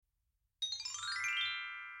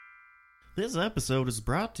This episode is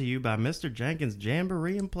brought to you by Mr. Jenkins'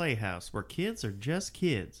 Jamboree and Playhouse, where kids are just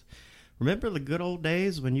kids. Remember the good old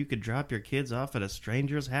days when you could drop your kids off at a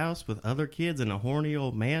stranger's house with other kids and a horny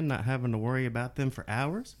old man not having to worry about them for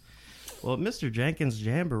hours? Well, at Mr. Jenkins'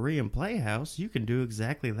 Jamboree and Playhouse, you can do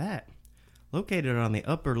exactly that. Located on the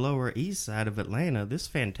upper lower east side of Atlanta, this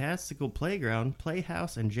fantastical playground,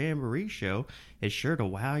 playhouse, and jamboree show is sure to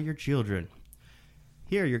wow your children.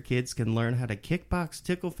 Here, your kids can learn how to kickbox,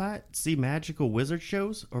 tickle fight, see magical wizard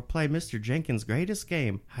shows, or play Mr. Jenkins' greatest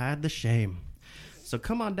game, Hide the Shame. So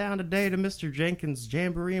come on down today to Mr. Jenkins'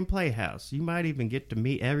 Jamboree and Playhouse. You might even get to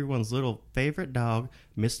meet everyone's little favorite dog,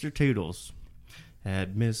 Mr. Toodles.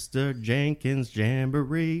 At Mr. Jenkins'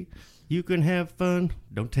 Jamboree, you can have fun,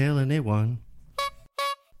 don't tell anyone.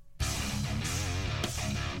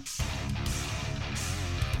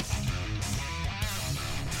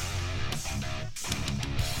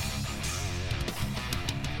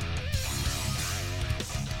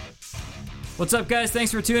 What's up, guys?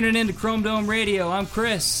 Thanks for tuning in to Chrome Dome Radio. I'm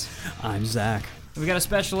Chris. I'm Zach. We got a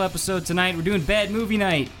special episode tonight. We're doing Bad Movie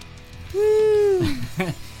Night. Woo!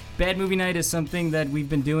 Bad Movie Night is something that we've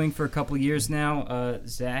been doing for a couple years now.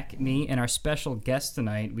 Zach, me, and our special guest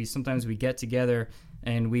tonight. Sometimes we get together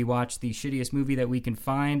and we watch the shittiest movie that we can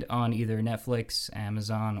find on either Netflix,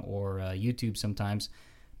 Amazon, or YouTube sometimes.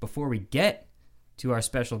 Before we get to our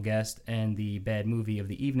special guest and the bad movie of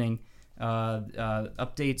the evening,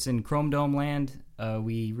 updates in Chrome Dome land.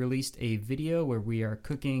 We released a video where we are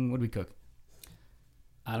cooking. What did we cook?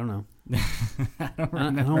 I don't know. I don't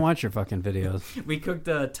remember. I don't watch your fucking videos. We cooked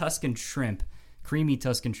Tuscan shrimp, creamy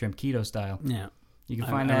Tuscan shrimp, keto style. Yeah. You can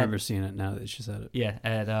find I that. remember seeing it now that she said it. Yeah,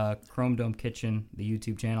 at Chrome Dome Kitchen, the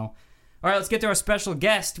YouTube channel. All right, let's get to our special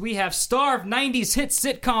guest. We have star of 90s hit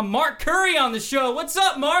sitcom Mark Curry on the show. What's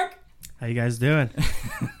up, Mark? How you guys doing?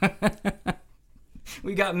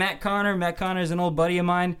 We got Matt Connor. Matt Connor is an old buddy of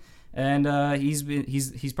mine, and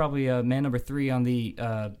he's probably man number 3 on the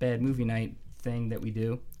Bad Movie Night thing that we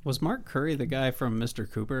do. Was Mark Curry the guy from Mr.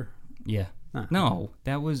 Cooper? Yeah. Huh. No,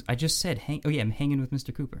 that was I just said. I'm hanging with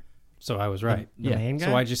Mr. Cooper. So I was right. The main guy?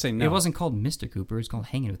 So why'd you say no? It wasn't called Mr. Cooper. It was called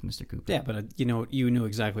Hanging with Mr. Cooper. Yeah, but you knew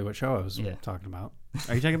exactly what show I was talking about.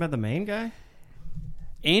 Are you talking about the main guy?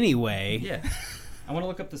 Anyway. Yeah. I want to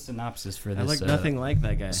look up the synopsis for this. I look nothing like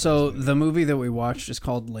that guy. So the movie that we watched is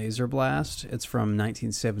called Laser Blast. It's from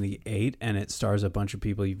 1978, and it stars a bunch of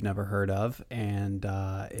people you've never heard of, and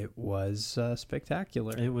it was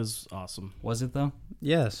spectacular. It was awesome. Was it, though?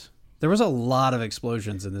 Yes. There was a lot of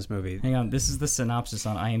explosions in this movie. Hang on. This is the synopsis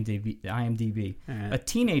on IMDb. Right. A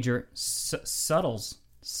teenager stumbles.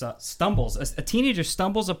 A teenager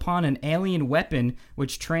stumbles upon an alien weapon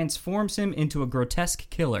which transforms him into a grotesque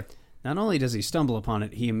killer. Not only does he stumble upon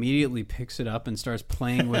it, he immediately picks it up and starts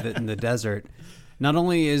playing with it in the desert. Not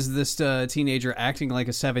only is this teenager acting like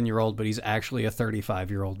a 7-year-old, but he's actually a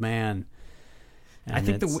 35-year-old man. And I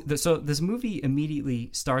think so this movie immediately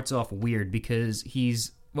starts off weird because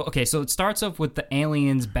so it starts off with the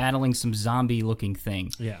aliens battling some zombie-looking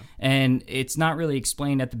thing. Yeah. And it's not really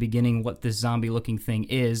explained at the beginning what this zombie-looking thing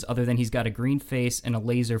is, other than he's got a green face and a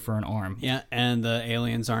laser for an arm. Yeah, and the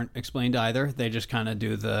aliens aren't explained either. They just kind of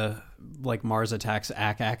do the, like, Mars Attacks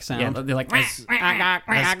ack sound. Yeah, they're like... That's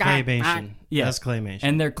claymation. Yeah. That's claymation.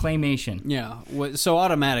 And they're claymation. Yeah, so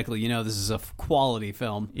automatically, this is a quality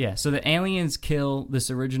film. Yeah, so the aliens kill this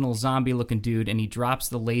original zombie-looking dude, and he drops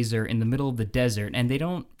the laser in the middle of the desert, and they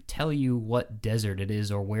don't tell you what desert it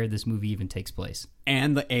is or where this movie even takes place.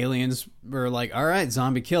 And the aliens were like, all right,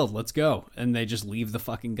 zombie killed, let's go. And they just leave the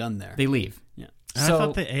fucking gun there. They leave. Yeah. I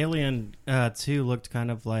thought the alien, too, looked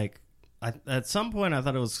kind of like... at some point, I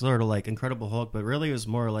thought it was sort of like Incredible Hulk, but really it was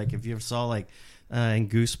more like if you ever saw, like, in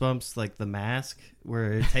Goosebumps, like the mask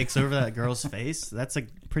where it takes over that girl's face. That's like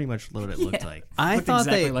pretty much what it looked like. I Looked thought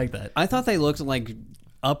exactly they like that. I thought they looked like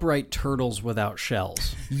upright turtles without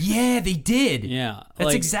shells. Yeah, they did. Yeah.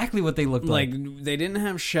 That's exactly what they looked like. Like, they didn't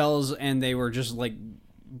have shells, and they were just, like,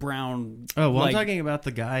 brown. Oh, well, like, I'm talking about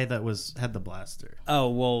the guy that had the blaster. Oh,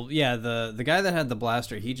 well, yeah, the guy that had the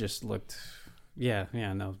blaster, he just looked... Matt,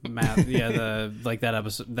 that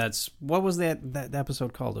episode, what was that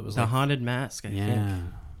episode called? It was The Haunted Mask, I think.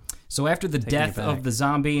 So after the death of the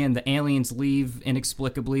zombie and the aliens leave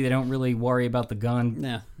inexplicably, they don't really worry about the gun.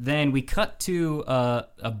 Yeah. Then we cut to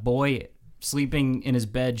a boy sleeping in his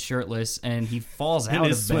bed shirtless, and he falls out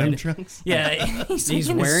his of bed. swim trunks? Yeah, he's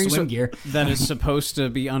in wearing his swim gear. that is supposed to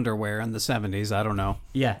be underwear in the 70s. I don't know.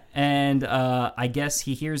 Yeah, and I guess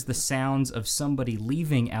he hears the sounds of somebody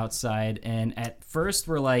leaving outside, and at first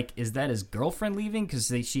we're like, is that his girlfriend leaving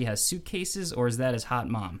because she has suitcases, or is that his hot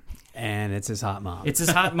mom? And it's his hot mom. It's his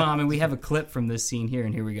hot mom, and we have a clip from this scene here,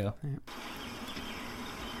 and here we go.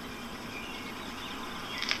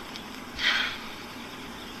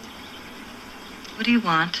 What do you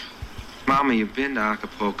want? Mama, you've been to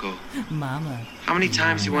Acapulco. Mama. How many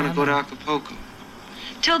times do you want to go to Acapulco?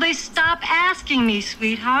 Till they stop asking me,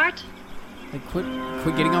 sweetheart. Like, quit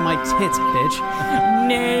getting on my tits, bitch.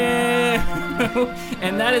 No.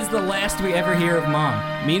 And that is the last we ever hear of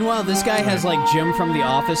Mom. Meanwhile, this guy has like Jim from The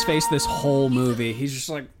Office face this whole movie. He's just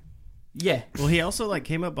like, Yeah. Well, he also like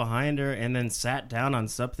came up behind her and then sat down on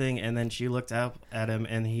something, and then she looked up at him,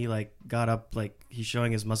 and he like got up, like he's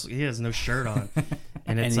showing his muscle. He has no shirt on,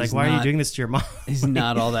 and it's like, he's why are you not- doing this to your mom? he's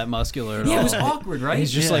not all that muscular at all. Yeah, it was awkward, right?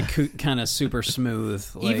 He's just Yeah. like kind of super smooth.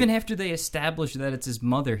 Like, Even after they establish that it's his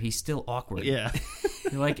mother, he's still awkward. Yeah,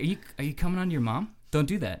 You're like, are you coming on to your mom? Don't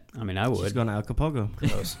do that. I mean, I she's would. going to Acapulco.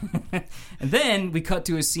 Gross. And then we cut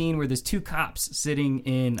to a scene where there's two cops sitting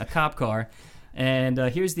in a cop car, and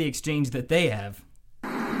here's the exchange that they have.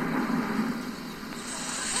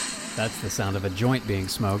 That's the sound of a joint being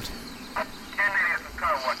smoked.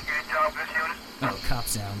 Oh, cop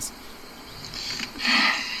sounds.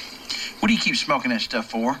 What do you keep smoking that stuff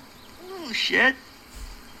for? Oh, shit.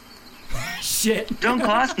 Shit. Don't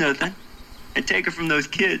cost nothing. I take it from those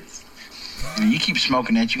kids. You keep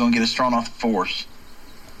smoking that, you're gonna get us thrown off the force.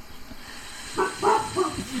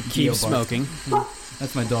 Keep bark. smoking.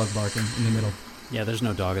 That's my dog barking in the middle. Yeah, there's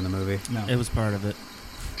no dog in the movie. No. It was part of it.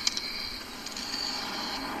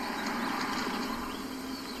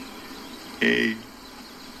 Hey,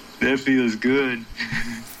 that feels good.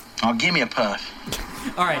 Oh, give me a puff.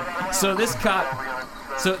 All right. So this cop.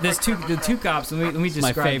 So there's the two cops. Let me My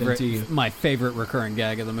describe them to you. favorite recurring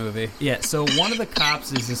gag of the movie. Yeah. So one of the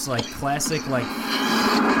cops is this like classic like.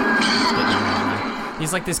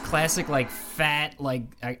 He's like this classic like fat like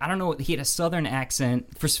I don't know. He had a southern accent.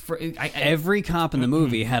 Every cop in the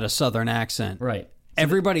movie had a southern accent. Right.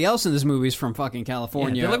 Everybody else in this movie is from fucking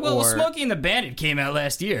California. They're like, well, or... Smokey and the Bandit came out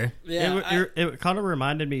last year. Yeah, It kind of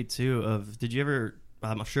reminded me too of. Did you ever?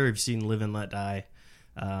 I'm sure you've seen Live and Let Die,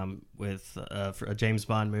 with for a James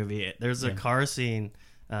Bond movie. There's a car scene,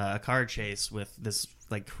 a car chase with this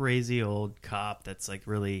like crazy old cop that's like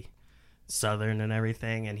really southern and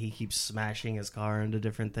everything, and he keeps smashing his car into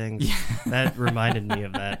different things. That reminded me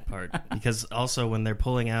of that part, because also when they're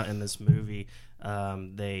pulling out in this movie,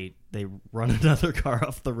 they run another car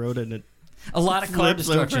off the road and it A lot of car flips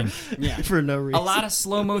destruction. over for no reason. A lot of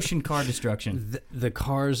slow motion car destruction. the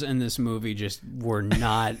cars in this movie just were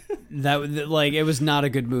not like it was not a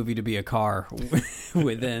good movie to be a car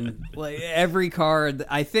within. Like every car,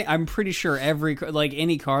 I'm pretty sure every like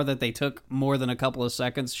any car that they took more than a couple of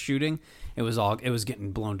seconds shooting, it was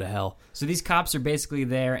getting blown to hell. So these cops are basically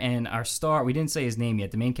there, and our star, we didn't say his name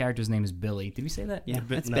yet. The main character's name is Billy. Did we say that? Yeah,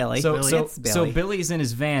 it's no. Billy. So Billy's in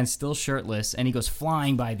his van, still shirtless, and he goes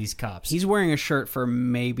flying by these cops. He's wearing a shirt for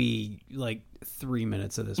maybe like 3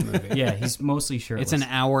 minutes of this movie. Yeah, he's mostly shirtless. It's an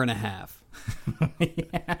hour and a half.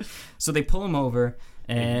 Yeah. So they pull him over,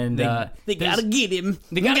 and They gotta get him.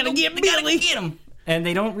 They gotta get him. And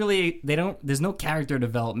there's no character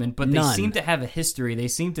development, but they None. seem to have a history. They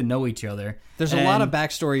seem to know each other. There's a lot of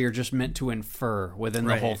backstory you're just meant to infer within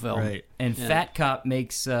the whole film. Right. And Fat Cop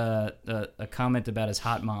makes a comment about his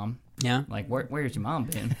hot mom. Yeah. Like, where's your mom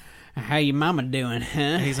been? How your mama doing, huh?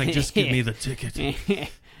 And he's like, just give me the ticket.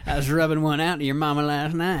 I was rubbing one out to your mama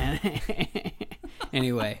last night.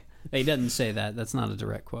 Anyway, he doesn't say that. That's not a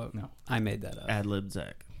direct quote. No. I made that up. Ad lib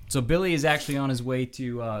Zach. So Billy is actually on his way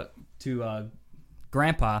to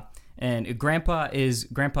Grandpa, and Grandpa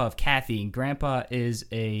of Kathy. Grandpa is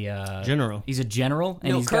a General. He's a general,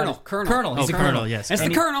 and No, he's Colonel. got Colonel. He's Oh, a Colonel, yes. It's the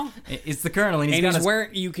And Colonel. It's the Colonel, and And got he's his,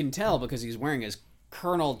 wearing, you can tell because he's wearing his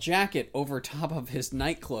Colonel jacket over top of his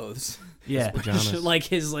night clothes. yeah. Pajamas. Like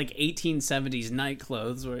his 1870s night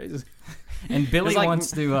clothes. Where he's, And Billy It's like-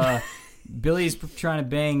 wants to. Billy's trying to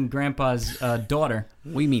bang Grandpa's daughter,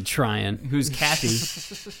 we mean trying. who's Kathy,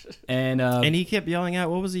 and And he kept yelling out.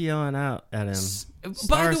 What was he yelling out at him? by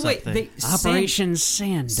Star the way, something. Operation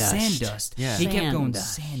Sandust. Sandust. Yeah. He kept going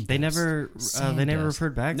Sandust. Sandust. They never Sandust.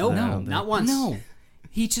 referred back to Nope. that. I No, don't think. not once. No,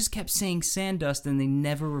 he just kept saying Sandust, and they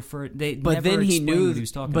never referred. They But never then he explained knew. what he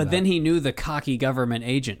was talking But about. then he knew the cocky government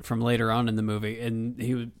agent from later on in the movie, and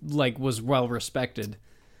he was well respected.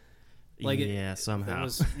 Like yeah, somehow.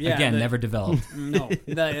 again never developed. No,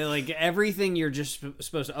 like everything you're just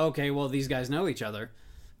supposed to. Okay, well these guys know each other,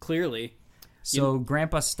 clearly. So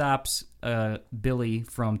Grandpa stops Billy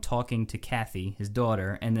from talking to Kathy, his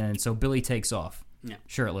daughter, and then so Billy takes off,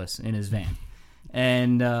 shirtless in his van,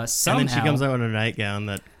 and somehow And then she comes out in a nightgown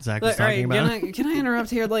that Zach was Look, all talking right, about. Can I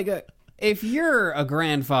interrupt here? Like, if you're a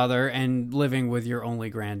grandfather and living with your only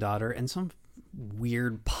granddaughter and some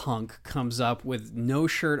weird punk comes up with no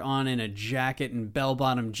shirt on and a jacket and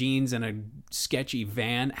bell-bottom jeans and a sketchy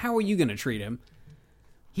van, how are you going to treat him?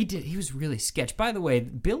 He was really sketch. By the way,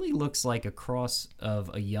 Billy looks like a cross of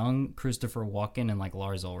a young Christopher Walken and like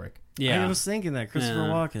Lars Ulrich. I was thinking that Christopher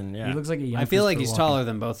Walken. Yeah, He looks like a young I feel like he's Christopher Walken. taller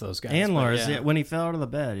than both those guys. and but Lars. yeah. Yeah, when he fell out of the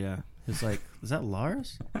bed. Yeah, it's like, is that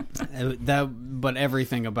Lars? But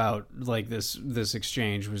everything about like this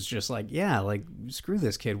exchange was just like, yeah, like screw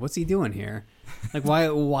this kid. What's he doing here? Like why?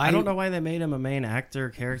 I don't know why they made him a main actor,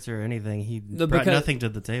 character, or anything. He brought because- nothing to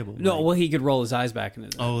the table. No, Like- well, he could roll his eyes back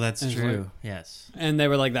into. oh, that's and true. like- Yes. And they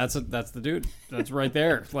were like, "That's the dude. That's right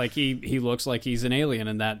there. Like he looks like he's an alien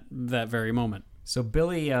in that very moment." So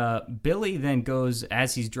Billy then goes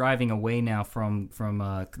as he's driving away now from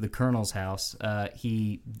the Colonel's house.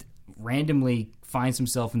 He randomly finds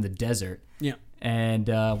himself in the desert. Yeah. And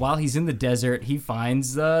while he's in the desert, he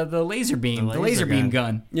finds the laser beam, The the laser laser beam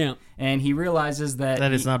gun. gun. Yeah. And he realizes that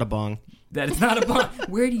That is not a bong. that it's not a bomb.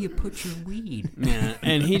 Where do you put your weed? Yeah,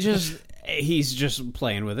 and he's just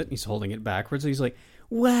playing with it. He's holding it backwards. He's like,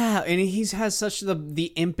 wow, and he has such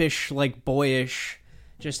the impish, like boyish,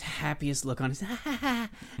 just happiest look on his.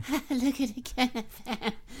 Look at it,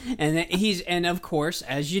 Kenneth. And then and of course,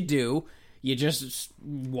 as you do, you just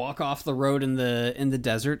walk off the road in the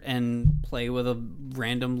desert and play with a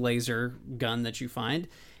random laser gun that you find.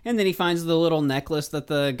 And then he finds the little necklace that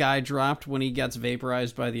the guy dropped when he gets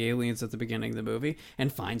vaporized by the aliens at the beginning of the movie,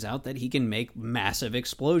 and finds out that he can make massive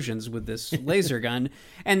explosions with this laser gun.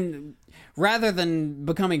 And rather than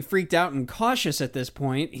becoming freaked out and cautious at this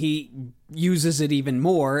point, he uses it even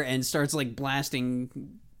more and starts like blasting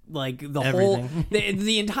like the whole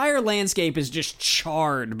the entire landscape is just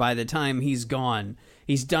charred by the time he's gone.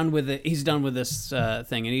 He's done with it. He's done with this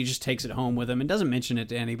thing, and he just takes it home with him and doesn't mention it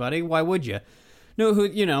to anybody. Why would you?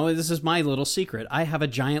 No, this is my little secret. I have a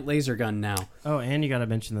giant laser gun now. Oh, and you got to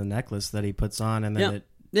mention the necklace that he puts on, and then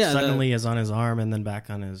Yeah. it suddenly is on his arm, and then back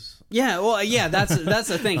on his. Yeah, well, yeah, that's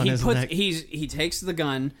the thing. On his neck. He takes the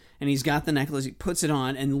gun and he's got the necklace. He puts it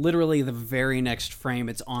on, and literally the very next frame,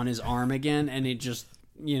 it's on his arm again, and it just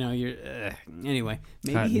anyway.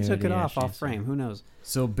 Maybe he took it off frame. Who knows?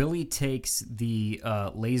 So Billy takes the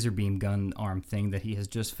laser beam gun arm thing that he has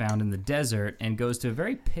just found in the desert and goes to a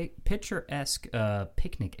very picturesque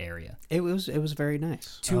picnic area. It was very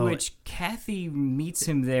nice. To which Kathy meets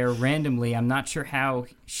him there randomly. I'm not sure how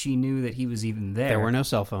she knew that he was even there. There were no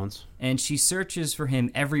cell phones. And she searches for him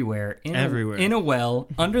everywhere. Everywhere. In a well,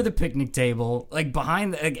 under the picnic table, like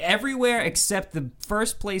behind, everywhere except the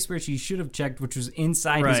first place where she should have checked, which was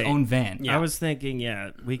inside his Right. own van. I was thinking,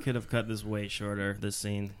 we could have cut this way shorter, this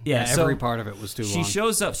scene. Yeah, Every so part of it was too she long.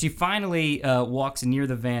 shows up. She finally walks near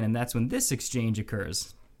the van, and that's when this exchange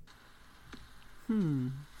occurs. I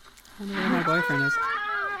wonder where my boyfriend is.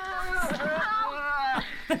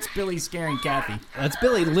 That's Billy scaring Kathy. That's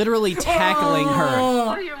Billy literally tackling her.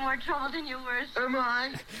 Oh, you're more trouble than you're worth. Am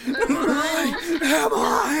I?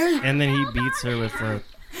 And then he beats her with a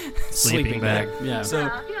sleeping bag. Yeah. So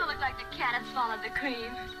Well, you don't look like the cat that swallowed the cream.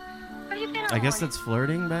 What have you been I guess on? that's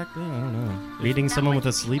flirting back then. I don't know. Beating someone with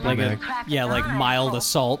a sleeping bag. like mild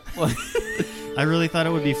assault. I really thought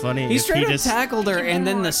it would be funny He if straight he up just tackled her, and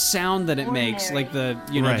then the sound that it makes, like the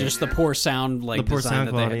Right. just the poor sound, like The poor design sound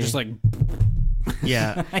that they had, quality. just like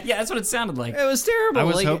yeah. yeah, that's what it sounded like. it was terrible. I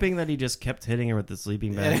was like, hoping that he just kept hitting her with the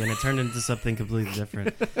sleeping bag, and it turned into something completely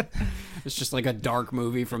different. it's just like a dark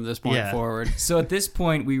movie from this point Yeah. forward. So at this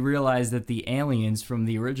point, we realize that the aliens from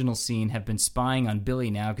the original scene have been spying on Billy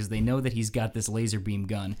now because they know that he's got this laser beam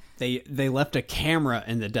gun. They left a camera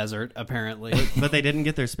in the desert, apparently. But they didn't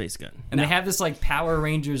get their space gun. And they have this like Power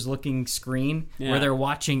Rangers looking screen Yeah. where they're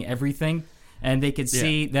watching everything. And they could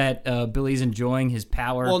see that Billy's enjoying his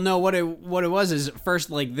power. Well, no, what it was is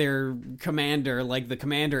first, like, their commander, like the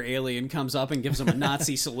commander alien comes up and gives them a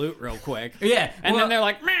Nazi salute real quick. Yeah, And well- then they're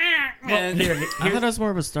like, "Meh," and I thought it was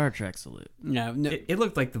more of a Star Trek salute. no, it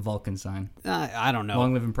looked like the Vulcan sign. I don't know.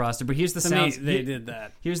 Long live and prosper. But here's the To me, sounds. they did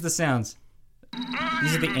that. Here's the sounds.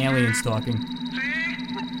 These are the aliens talking.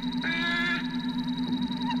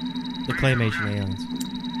 The claymation aliens.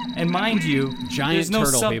 And mind you, Giant there's no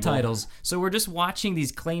turtle people. subtitles, so we're just watching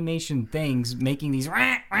these claymation things making these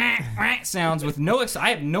rah, rah, rah sounds with no. I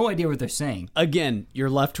have no idea what they're saying. Again, you're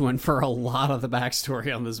left to infer a lot of the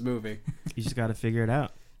backstory on this movie. You just got to figure it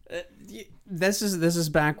out. This is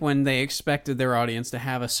back when they expected their audience to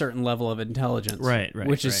have a certain level of intelligence, Right,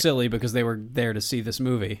 which is right. silly because they were there to see this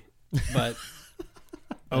movie. But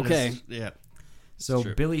okay, Yeah. So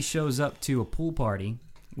Billy shows up to a pool party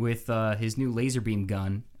with his new laser beam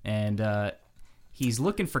gun, and He's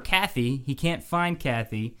looking for Kathy. He can't find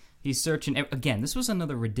Kathy. He's searching. Again, this was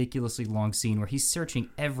another ridiculously long scene where he's searching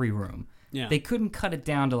every room. Yeah. They couldn't cut it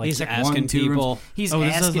down to like He's check asking 1, 2 people. rooms. He's Oh,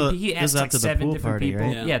 this is asking. the- He this asked is like after the 7 pool different party, people.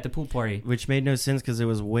 right? Yeah, at the pool party. Which made no sense because it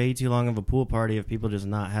was way too long of a pool party of people just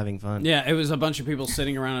not having fun. Yeah, it was a bunch of people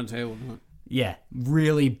sitting around a table. Yeah,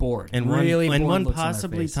 really bored. And really one, and bored one looks on their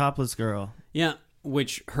possibly face. topless girl. Yeah,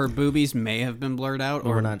 which her boobies may have been blurred out,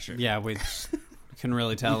 Well, or we're not sure. Yeah, we couldn't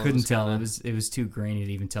really tell. You couldn't was tell. kinda- It was too grainy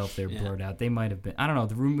to even tell if they were Yeah. blurred out. They might have been. I don't know.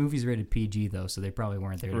 The movie's rated PG though, so they probably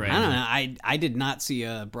weren't there. To I don't know. I did not see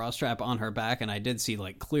a bra strap on her back, and I did see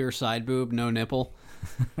like clear side boob, no nipple.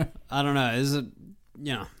 I don't know. It was a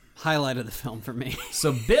highlight of the film for me.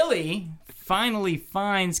 So Billy finally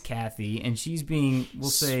finds Kathy, and she's being,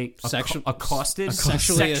 we'll say, accosted,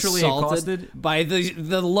 Sexually assaulted by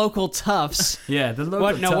the local toughs. Yeah, the local.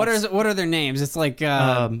 What? No. toughs. What are their names? It's like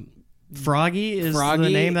Froggy is Froggy? the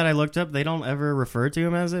name that I looked up. They don't ever refer to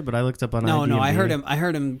him as it, but I looked up on no. IMDb. I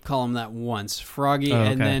heard him call him that once. Froggy, Oh,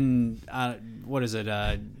 and okay. then what is it?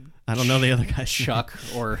 I don't know the other guy. Chuck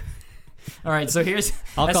or All right, so here's.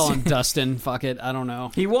 I'll call him Dustin. Fuck it. I don't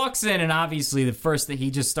know. He walks in, and obviously, the first thing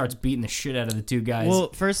he just starts beating the shit out of the two guys.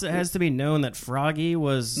 Well, first it has to be known that Froggy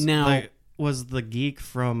was the geek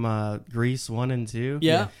from Grease 1 and 2.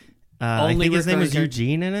 Yeah. I Only think his name was recurring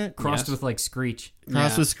Eugene in it. crossed yes. with like Screech.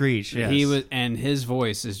 Crossed Yeah. with Screech. Yes. He was, and his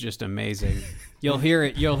voice is just amazing. You'll hear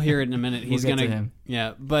it. You'll hear it in a minute. He's We'll get gonna. to him.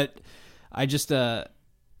 Yeah, but I just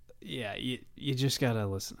you just gotta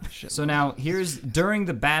listen to that shit. So now here's during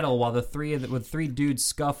the battle while the three dudes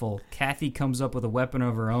scuffle, Kathy comes up with a weapon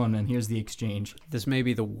of her own, and here's the exchange. This may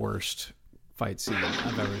be the worst fight scene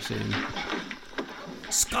I've ever seen.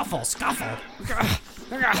 Scuffle.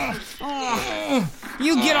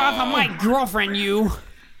 You get off of my girlfriend, you.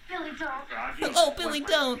 Billy, don't. Oh, Billy,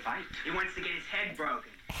 don't. He wants to get his head broken.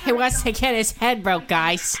 He wants to get his head broke,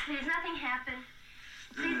 guys. Please, nothing happened.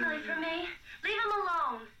 Please, Billy, for me. Leave him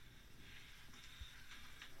alone.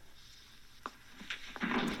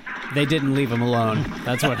 They didn't leave him alone.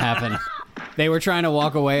 That's what happened. They were trying to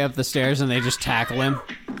walk away up the stairs, and they just tackle him.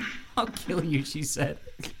 I'll kill you, she said.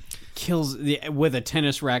 Kills with a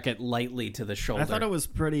tennis racket lightly to the shoulder. I thought it was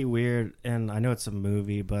pretty weird, and I know it's a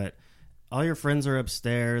movie, but all your friends are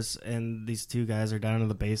upstairs, and these two guys are down in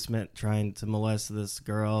the basement trying to molest this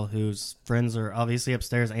girl whose friends are obviously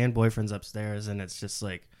upstairs and boyfriend's upstairs, and it's just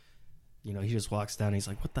like, he just walks down and he's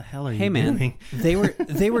like, what the hell are Hey you man, doing?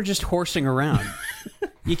 they were just horsing around.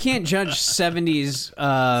 You can't judge 70s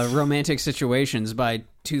romantic situations by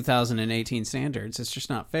 2018 standards. It's just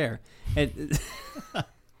not fair.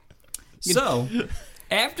 So,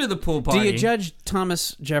 after the pool party... Do you judge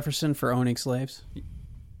Thomas Jefferson for owning slaves?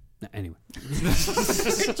 No, anyway.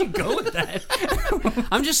 Where'd you go with that?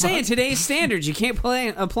 I'm just saying, today's standards, you can't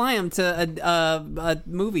apply them to a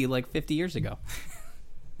movie like 50 years ago.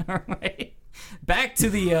 All right. Back to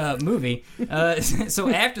the movie. So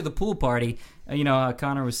after the pool party,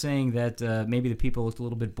 Connor was saying that maybe the people looked a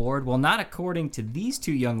little bit bored. Well, not according to these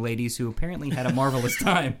two young ladies who apparently had a marvelous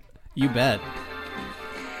time. You bet.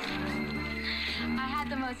 I had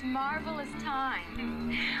the most marvelous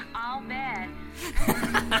time. I'll bet.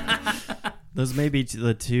 Those may be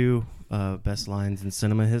the two best lines in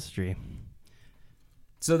cinema history.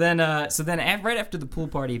 So then, right after the pool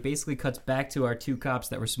party, it basically cuts back to our two cops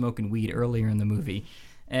that were smoking weed earlier in the movie.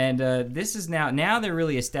 And this is now they're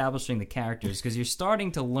really establishing the characters, because you're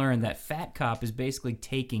starting to learn that Fat Cop is basically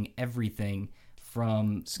taking everything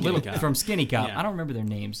from Skinny Cop. Yeah. I don't remember their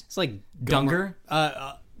names. It's like Dunger?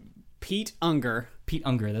 Pete Unger. Pete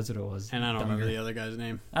Unger, that's what it was. And I don't Dunger. remember the other guy's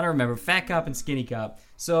name. I don't remember. Fat Cop and Skinny Cop.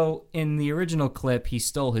 So in the original clip, he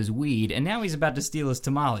stole his weed, and now he's about to steal his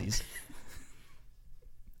tamales.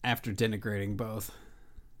 After denigrating both.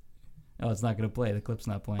 Oh, it's not going to play. The clip's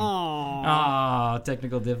not playing. Aww. Oh,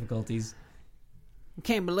 technical difficulties.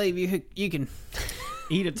 Can't believe you can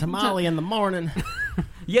eat a tamale in the morning.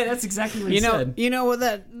 Yeah, that's exactly what he said. You know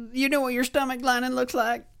what your stomach lining looks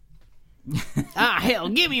like? Hell,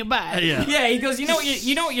 give me a bite. Yeah, he goes, you know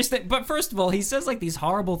what you're but first of all, he says like these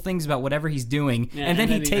horrible things about whatever he's doing, and then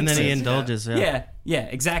he takes and then it. he indulges. Yeah,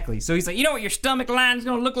 exactly. So he's like, you know what your stomach line is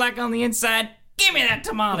going to look like on the inside? Give me that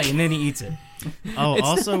tamale, and then he eats it. Oh,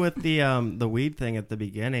 also with the weed thing at the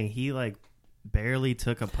beginning, he like barely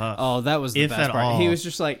took a puff. Oh, that was the if best at part. all. He was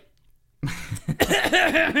just like,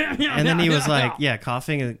 and then he was like,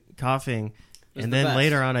 coughing, and the then best.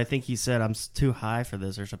 later on, I think he said, "I'm too high for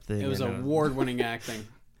this" or something. it was award-winning acting.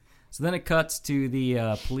 So then it cuts to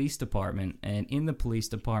the police department, and in the police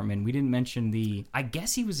department, we didn't mention I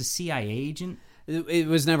guess he was a CIA agent. It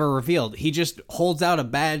was never revealed. He just holds out a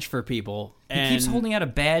badge for people. He keeps holding out a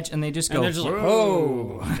badge, and they just go, they're just like,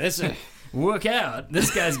 "Whoa, this is look out!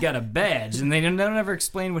 This guy's got a badge," and they don't ever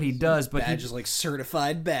explain what he does. But badge is like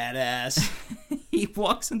certified badass. He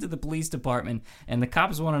walks into the police department, and the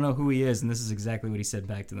cops want to know who he is, and this is exactly what he said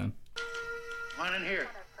back to them. Come on in here.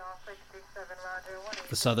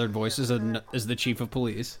 The southern voice is the chief of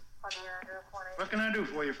police. What can I do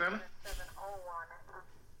for you, fella?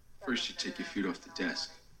 First, you take your feet off the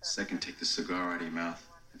desk. Second, take the cigar out of your mouth.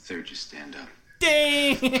 And third, you stand up.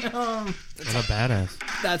 Damn! What a badass.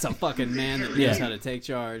 That's a fucking man that knows how to take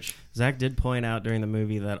charge. Zach did point out during the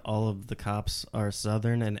movie that all of the cops are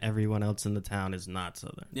Southern and everyone else in the town is not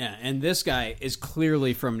Southern. Yeah, and this guy is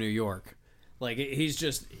clearly from New York. Like, he's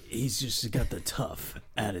just got the tough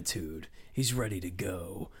attitude. He's ready to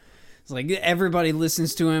go. It's like everybody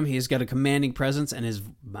listens to him. He's got a commanding presence, and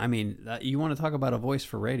you want to talk about a voice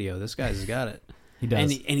for radio? This guy's got it. He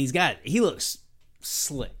does, and he looks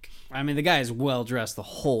slick. I mean, the guy is well dressed the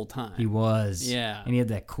whole time. He was, yeah, and he had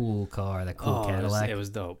that cool car, that cool Cadillac. It was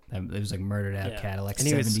dope. It was like murdered out Cadillac, and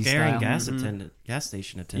he was 70s scaring style. gas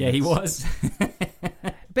station attendants. Yeah, he was.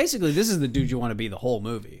 Basically, this is the dude you want to be the whole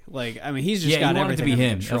movie. Like, I mean, he's just got you wanted everything to be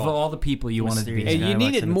under him. control. Of all the people, you wanted to be And him. you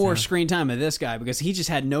needed more town. screen time of this guy because he just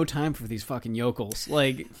had no time for these fucking yokels.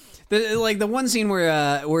 Like the one scene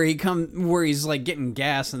where he's like getting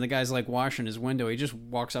gas and the guy's like washing his window. He just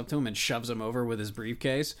walks up to him and shoves him over with his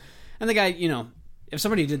briefcase. And the guy, if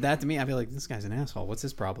somebody did that to me, I'd be like, this guy's an asshole. What's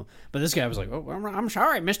his problem? But this guy was like, oh, I'm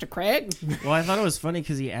sorry, Mr. Craig. Well, I thought it was funny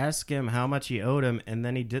because he asked him how much he owed him, and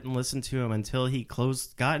then he didn't listen to him until he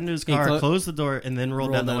got into his car, closed the door, and then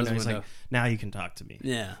rolled down the window. He's like, now you can talk to me.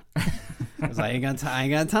 Yeah. I was like, I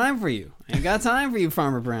ain't got time for you. I ain't got time for you,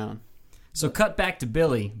 Farmer Brown. So cut back to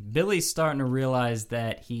Billy. Billy's starting to realize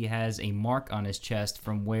that he has a mark on his chest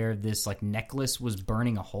from where this like necklace was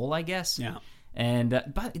burning a hole, I guess. Yeah. And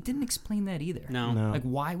but it didn't explain that either. No. Like,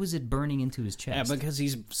 why was it burning into his chest? Yeah, because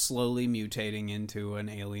he's slowly mutating into an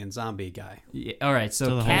alien zombie guy. Yeah, all right,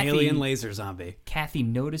 so an alien laser zombie. Kathy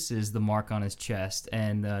notices the mark on his chest,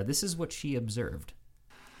 and this is what she observed.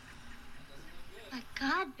 My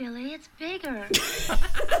God, Billy, it's bigger.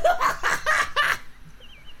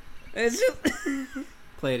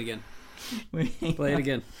 Play it again. Play it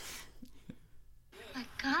again. My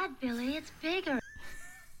God, Billy, it's bigger.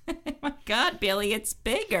 My God, Billy, it's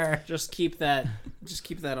bigger. Just keep that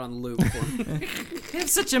on loop for me.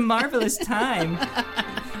 It's such a marvelous time. I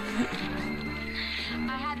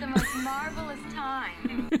had the most marvelous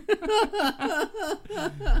time.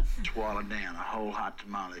 Swallow down a whole hot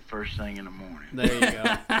tamale first thing in the morning. There you go.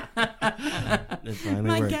 It finally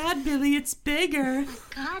My worked. God, Billy, it's bigger.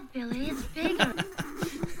 God, Billy, it's bigger.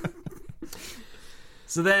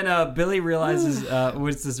 So then Billy realizes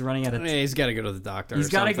what's this running out of Yeah, he's got to go to the doctor. He's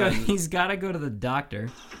got to go. He's got to go to the doctor.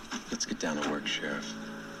 Let's get down to work, Sheriff.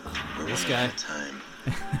 This guy. Time.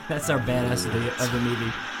 That's our badass of the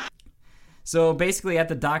movie. So basically, at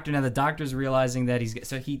the doctor now, the doctor's realizing that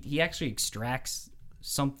he actually extracts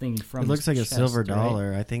something from. It looks like his a chest, silver right?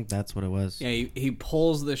 dollar. I think that's what it was. Yeah, he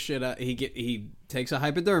pulls the shit out. He takes a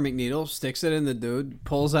hypodermic needle, sticks it in the dude,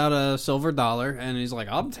 pulls out a silver dollar, and he's like,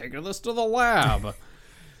 "I'm taking this to the lab."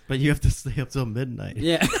 But you have to stay up till midnight.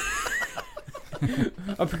 Yeah.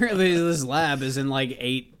 Apparently, this lab is in like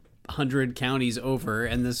 800 counties over,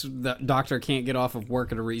 and the doctor can't get off of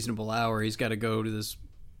work at a reasonable hour. He's got to go to this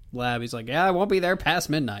lab. He's like, "Yeah, I won't be there past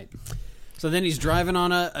midnight." So then he's driving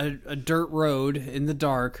on a dirt road in the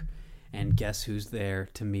dark, and guess who's there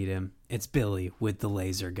to meet him? It's Billy with the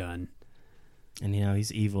laser gun. And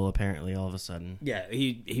he's evil apparently all of a sudden. Yeah,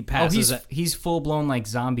 he passes. He's full blown like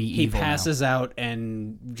zombie He evil. passes out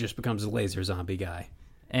and just becomes a laser zombie guy.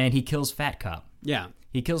 And he kills Fat Cop. Yeah,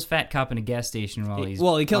 he kills Fat Cop in a gas station while he's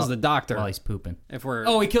he kills the doctor while he's pooping. He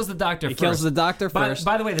kills the doctor. He kills the doctor first.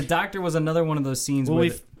 By the way, the doctor was another one of those scenes where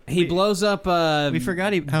he blows up. We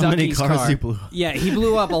forgot how many Ducky's cars car. he blew up. Yeah, he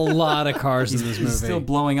blew up a lot of cars in this movie. He's still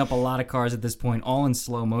blowing up a lot of cars at this point, all in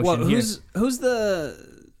slow motion. Well, who's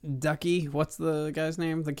the Ducky? What's the guy's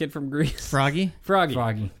name? The kid from Greece? Froggy?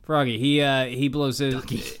 Froggy. He blows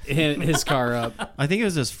his car up. I think it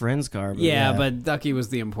was his friend's car. But yeah, but Ducky was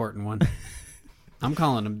the important one. I'm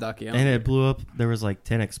calling him Ducky. And it blew up. There was like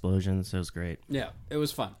 10 explosions. It was great. Yeah, it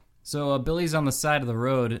was fun. So Billy's on the side of the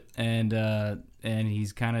road, and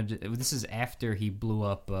he's kind of. This is after he blew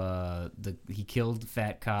up. He killed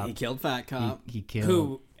Fat Cop. He killed Fat Cop. He killed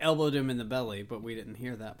who elbowed him in the belly, but we didn't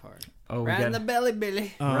hear that part. Oh, right in the belly,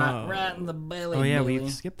 Billy. Right in the belly. Oh yeah, Billy. we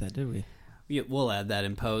skipped that, did we? We'll add that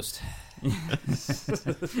in post.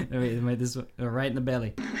 Wait, this one, right in the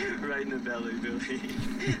belly. Right in the belly, Billy.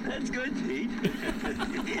 That's good, Pete.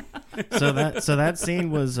 So that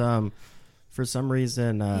scene was for some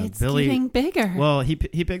reason It's Billy getting bigger. Well, he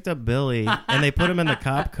picked up Billy and they put him in the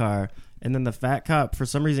cop car, and then the fat cop for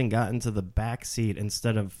some reason got into the back seat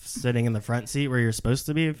instead of sitting in the front seat where you're supposed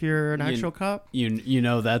to be if you're an actual cop. You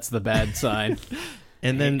know that's the bad sign.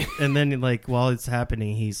 And then like while it's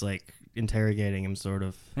happening, he's like interrogating him, sort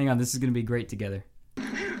of. Hang on, this is gonna be great together.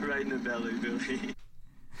 Right in the belly, Billy.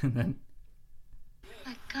 And then,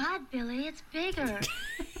 My God, Billy, it's bigger.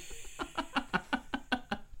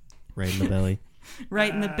 Right in the belly.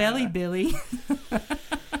 Right in the belly, Billy.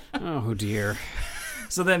 Oh dear.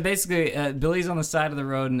 so then basically, Billy's on the side of the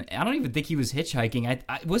road, and I don't even think he was hitchhiking.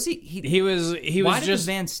 Was he? He was Why did just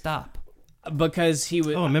the van stop? because he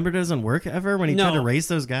was. Oh, remember it doesn't work ever when he No. tried to race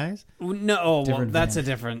those guys? No, well, Different that's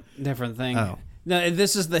van. a different thing. Oh. No,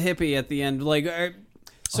 this is the hippie at the end. Like,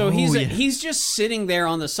 so Oh, he's yeah. he's just sitting there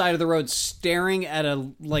on the side of the road, staring at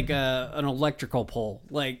an electrical pole,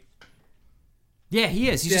 like Yeah, he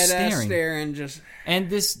is. He's just dead-ass staring. staring, just. And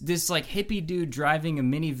this like hippie dude driving a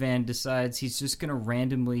minivan decides he's just gonna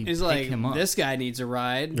randomly He's pick like, him up. this guy needs a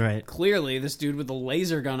ride. Right. Clearly, this dude with the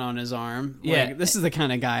laser gun on his arm. Yeah. Like, this is the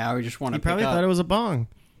kind of guy I would just want He to pick probably up. thought it was a bong.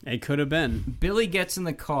 It could have been. Billy gets in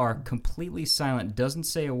the car, completely silent, doesn't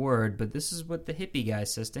say a word, but this is what the hippie guy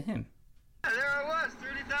says to him. There I was,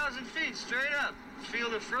 30,000 feet, straight up.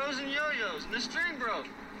 Field of frozen yo-yos, and the string broke.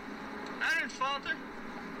 I didn't falter.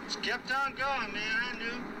 Just kept on going, man.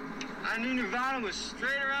 I knew Nirvana was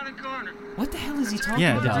straight around the corner. What the hell is he talking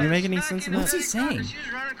Yeah, about? did you make any sense of that? What's he saying? She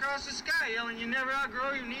was running across the sky yelling, "You never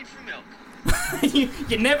outgrow your need for milk."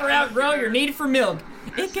 you never outgrow your need for milk.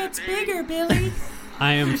 It gets bigger, Billy.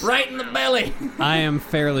 I am Right in the belly. I am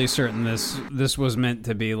fairly certain this was meant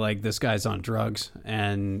to be like this guy's on drugs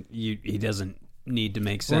and he doesn't need to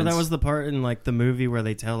make sense. Well, that was the part in like the movie where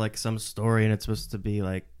they tell like some story and it's supposed to be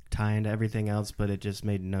like tying to everything else, but it just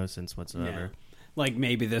made no sense whatsoever. Yeah. Like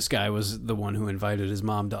maybe this guy was the one who invited his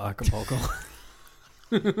mom to Acapulco.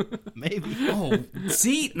 Maybe. Oh,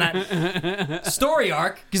 see, not story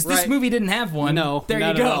arc because this Right. movie didn't have one. No, there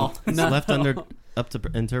not you at go. all. It's left up to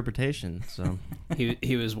interpretation. So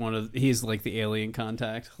he was he's like the alien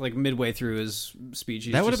contact. Like midway through his speech,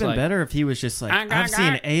 he's that would have just been like, better if he was just like, I've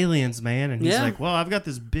seen aliens, man, and he's Yeah. like, well, I've got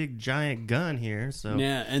this big giant gun here, so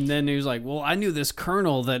Yeah, and then he was like, well, I knew this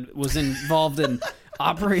colonel that was involved in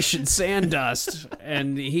Operation Sandust,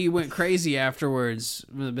 and he went crazy afterwards.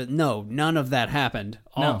 But no, none of that happened.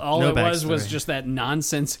 All No it was backstory. just that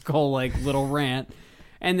nonsensical like little rant,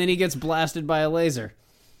 and then he gets blasted by a laser.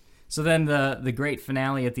 So then the great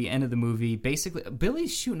finale at the end of the movie, basically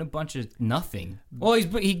Billy's shooting a bunch of nothing. Well,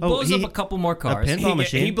 he blows up a couple more cars. pinball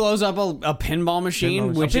machine. He blows up a pinball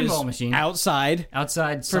machine, which A pinball is machine. outside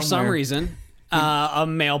Outside for some somewhere. reason. A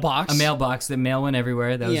mailbox. A mailbox that mail went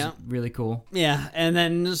everywhere. That was Yeah. really cool. Yeah, and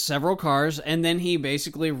then several cars, and then he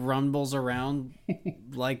basically rumbles around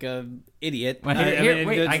like a idiot. Well, I mean,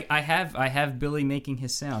 wait, it's- I have Billy making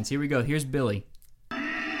his sounds. Here we go. Here's Billy.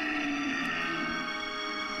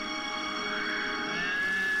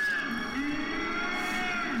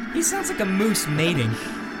 He sounds like a moose mating.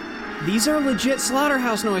 These are legit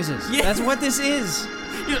slaughterhouse noises. Yeah. That's what this is.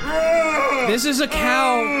 This is a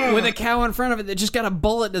cow with a cow in front of it that just got a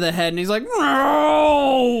bullet to the head, and he's like,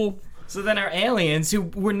 "No!" So then our aliens, who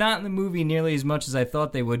were not in the movie nearly as much as I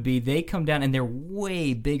thought they would be, they come down and they're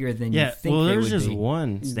way bigger than you yeah. think Well, they there was would just be.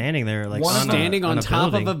 one standing there, like One Standing on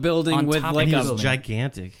top building. of a building On with top of like a a It was building.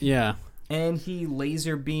 gigantic. yeah, And he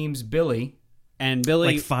laser beams Billy. and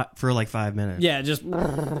Billy, For like 5 minutes. yeah, just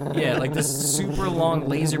Yeah, like this super long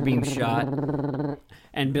laser beam shot,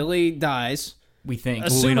 and Billy dies. we think.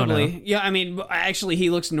 we don't know. Assumably, yeah. I mean, actually, he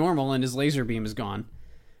looks normal, and his laser beam is gone,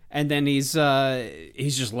 and then he's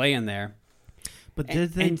just laying there. But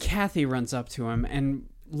did they? And Kathy runs up to him and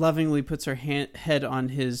lovingly puts her head on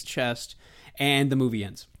his chest, and the movie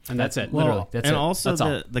ends. And that's it. Well, Literally, that's and it. also That's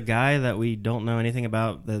all. the guy that we don't know anything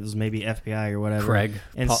about, that was maybe FBI or whatever. Craig,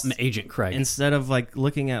 And Agent Craig, instead of like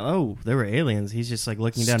looking at, oh, there were aliens, he's just like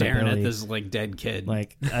looking down staring at at Billy. this like dead kid.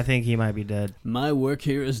 Like, I think he might be dead. My work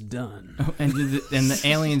here is done. And the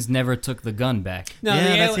aliens never took the gun back. No,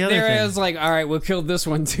 Yeah, that's the other there thing. is like, all right, we'll kill this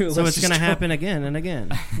one too. So Let's it's gonna just go. happen again and again.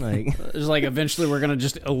 Like, It's like eventually we're gonna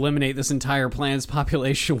just eliminate this entire planet's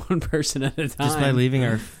population one person at a time. just by leaving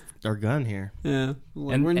our gun here. Yeah,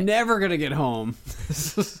 like, And- we're never gonna get home.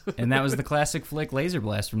 And that was the classic flick Laser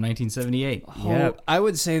Blast from 1978. Oh, I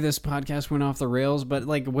would say this podcast went off the rails, but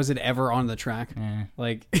like, was it ever on the track? Eh.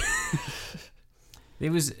 Like,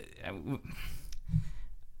 It was.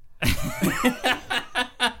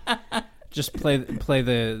 Just play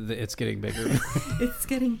the It's Getting Bigger. It's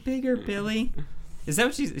getting bigger, Billy. Is that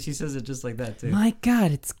what she says it just like that too? My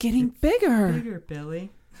God, it's getting bigger. Bigger,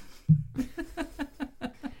 Billy.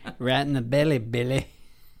 Right in the belly, Billy.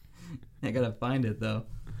 I gotta find it though.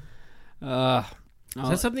 Is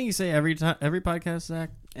that something you say every podcast,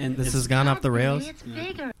 Zach? And this has gone off the rails. It's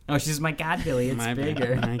bigger. Oh, she says, "My God, Billy, it's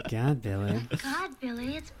bigger." My God, Billy. God,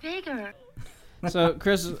 Billy, it's bigger. So,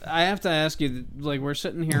 Chris, I have to ask you, like, we're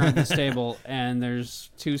sitting here at this table, and there's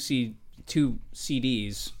two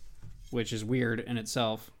CDs, which is weird in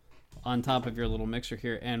itself, on top of your little mixer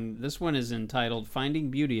here, and this one is entitled "Finding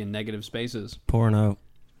Beauty in Negative Spaces." Porno.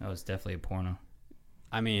 Oh, it's definitely a porno.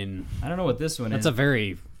 I mean, I don't know what this one is. That's a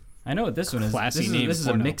very I know what this one is. classy name. This is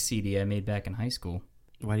a porno. mix CD I made back in high school.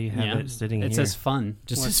 Why do you have it sitting here? It says fun.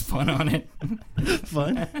 Just says fun on it.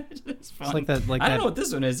 Fun? It's fun. It's like that. Like I don't that. know what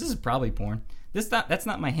this one is. This is probably porn. That's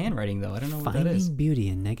not my handwriting though. I don't know what that is. Finding beauty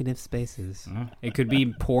in negative spaces. It could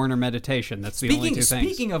be porn or meditation. That's the only two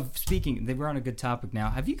things. Speaking, they were on a good topic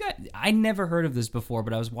now. Have you got? I never heard of this before,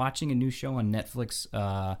 but I was watching a new show on Netflix.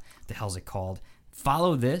 The hell's it called?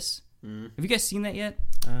 Follow This. Have you guys seen that yet?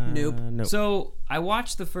 Nope. So I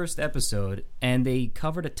watched the first episode, and they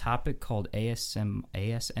covered a topic called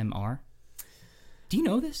ASMR. Do you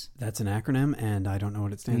know this? That's an acronym, and I don't know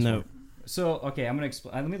what it stands for. So okay, I'm gonna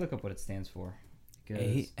explain. Let me look up what it stands for.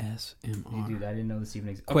 ASMR. Dude, I didn't know this even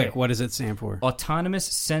existed. Quick, what does it stand for? Autonomous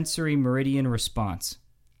Sensory Meridian Response.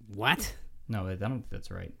 What? No, I don't think that's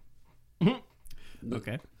right.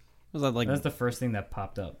 Okay. Was that like? That's the first thing that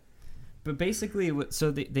popped up. But basically,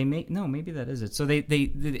 so they make maybe that is it. So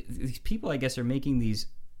these people, I guess, are making these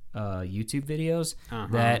YouTube videos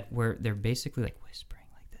that where they're basically like whispering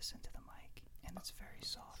like this into the mic, and it's very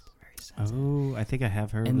soft, very sensitive. Oh, I think I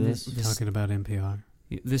have heard of this. Talking about NPR.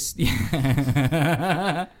 This.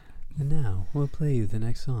 And now we'll play you the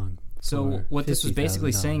next song. So what this was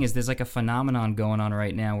basically $50,000. saying is there's like a phenomenon going on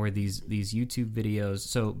right now where these YouTube videos.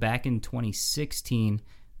 So back in 2016.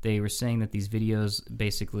 They were saying that these videos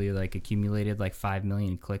basically like accumulated like 5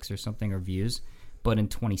 million clicks or something or views. But in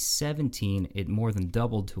 2017, it more than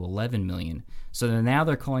doubled to 11 million. So now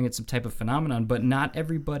they're calling it some type of phenomenon, but not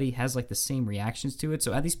everybody has like the same reactions to it.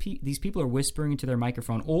 So these people are whispering into their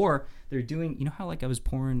microphone, or they're doing, you know how like I was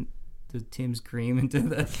pouring the Tim's cream into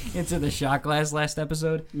the shot glass last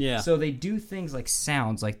episode? Yeah. So they do things like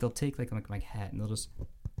sounds, like they'll take like my hat and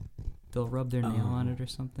they'll rub their nail on it or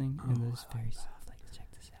something, and they're just very soft.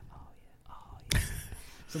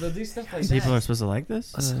 So they'll do stuff like that. People are supposed to like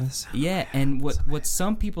this? Yeah, and what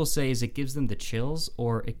some people say is it gives them the chills,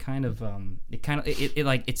 or it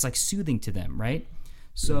it's like soothing to them, right?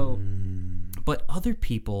 So, but other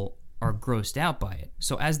people are grossed out by it.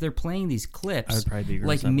 So as they're playing these clips, I would probably be grossed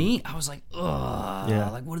like out. me, I was like, ugh, Yeah.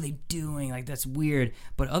 like what are they doing? Like that's weird.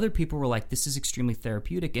 But other people were like, this is extremely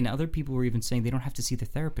therapeutic, and other people were even saying they don't have to see the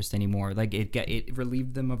therapist anymore. Like it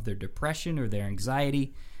relieved them of their depression or their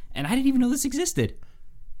anxiety, and I didn't even know this existed.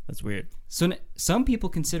 That's weird. So some people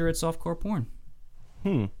consider it softcore porn.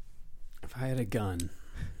 If I had a gun,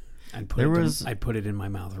 I'd put it in my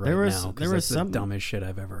mouth now. There was the some dumbest shit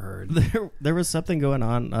I've ever heard. There was something going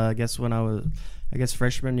on. I guess when I was,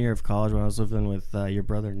 freshman year of college, when I was living with your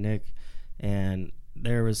brother Nick, and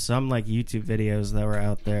there was some like YouTube videos that were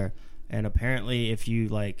out there, and apparently if you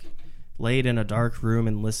like laid in a dark room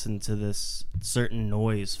and listened to this certain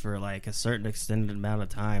noise for like a certain extended amount of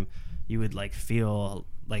time, you would like feel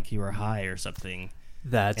like you were high or something.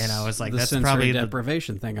 And I was like, the that's sensory probably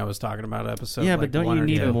deprivation thing I was talking about episode. Yeah, like but don't one you or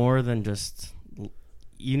need two. more than just?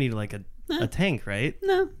 You need like a tank, right?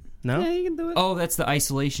 No. No. Yeah, you can do it. Oh, that's the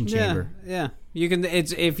isolation chamber. Yeah. You can.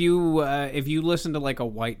 It's if you listen to like a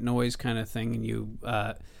white noise kind of thing, and you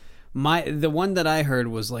the one that I heard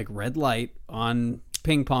was like red light on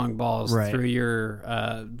ping pong balls through your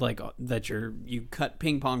you cut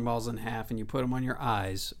ping pong balls in half and you put them on your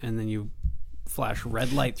eyes, and then you flash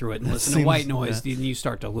red light through it and listen to white noise, and you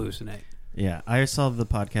start to hallucinate. Yeah, I saw the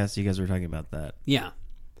podcast you guys were talking about that. Yeah.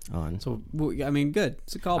 On. So I mean, good.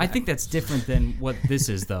 It's a callback. I think that's different than what this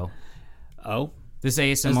is, though. Oh. This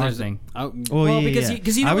ASMR thing. Oh, well, because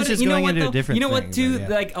you know I was what, just you know going what, into though? a different. You know what, thing, too? but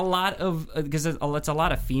yeah. Like a lot of because it's a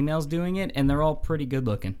lot of females doing it, and they're all pretty good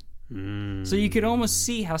looking. So you could almost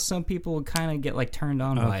see how some people would kind of get like turned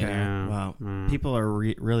on by it. Wow. People are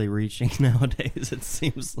really reaching nowadays. It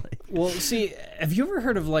seems like. Well, see, have you ever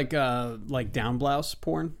heard of like down blouse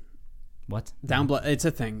porn? What? Down blouse? It's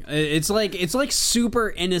a thing. It's like super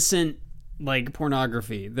innocent like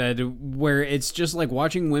pornography where it's just like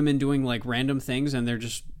watching women doing like random things, and they're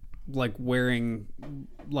just like wearing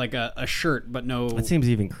like a shirt, but no. That seems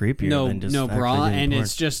even creepier than just no bra, actually doing and porn.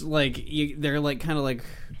 it's just like they're like kind of like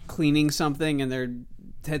cleaning something, and their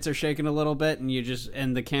tits are shaking a little bit,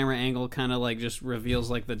 and the camera angle kind of like just reveals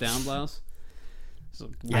like the down blouse. So,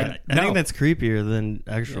 I think that's creepier than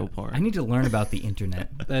actual porn. I need to learn about the internet.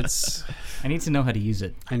 I need to know how to use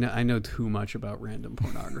it. I know too much about random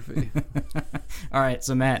pornography. All right,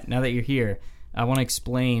 so Matt, now that you're here, I want to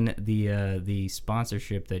explain the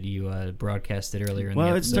sponsorship that you broadcasted earlier in the episode.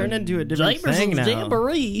 Well, it's turned into a different thing now.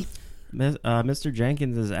 Jamboree. Mr.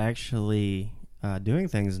 Jenkins is actually doing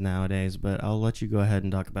things nowadays, but I'll let you go ahead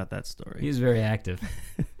and talk about that story. He's very active.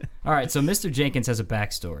 All right, so Mr. Jenkins has a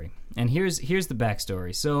backstory, and here's the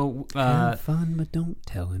backstory. So, have fun, but don't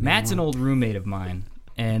tell anyone. Matt's an old roommate of mine,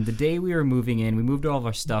 and the day we were moving in, we moved all of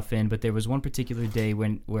our stuff in, but there was one particular day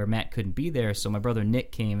where Matt couldn't be there, so my brother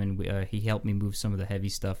Nick came, and he helped me move some of the heavy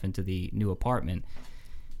stuff into the new apartment.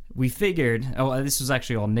 We figured, this was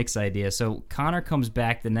actually all Nick's idea, so Connor comes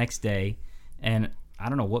back the next day, and I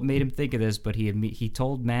don't know what made him think of this, but he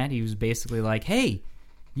told Matt, he was basically like, hey,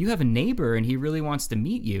 you have a neighbor and he really wants to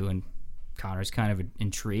meet you. And Connor's kind of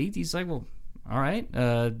intrigued. He's like, well, all right,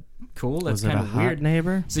 cool. That's kind of weird.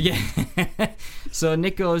 Neighbor? So yeah. So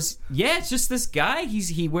Nick goes, yeah, it's just this guy.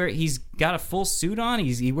 He's got a full suit on.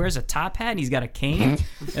 He wears a top hat and he's got a cane.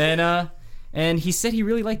 and he said he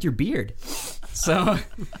really liked your beard. So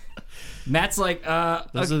Matt's like,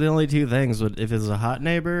 those are the only two things. If it's a hot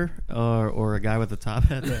neighbor or a guy with a top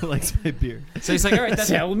hat that likes my beard. So he's like, all right,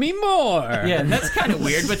 tell me more. Yeah, that's kind of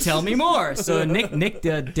weird, but tell me more. So Nick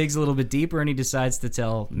digs a little bit deeper, and he decides to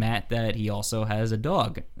tell Matt that he also has a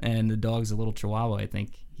dog, and the dog's a little Chihuahua, I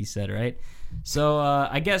think he said, right? So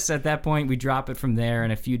I guess at that point we drop it from there,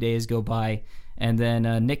 and a few days go by, and then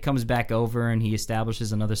Nick comes back over, and he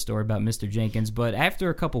establishes another story about Mr. Jenkins. But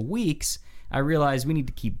after a couple weeks, I realized we need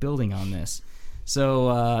to keep building on this. So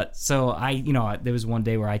I, there was one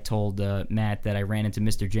day where I told Matt that I ran into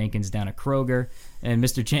Mr. Jenkins down at Kroger, and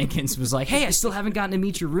Mr. Jenkins was like, hey, I still haven't gotten to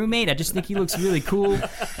meet your roommate. I just think he looks really cool,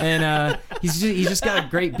 and he's just got a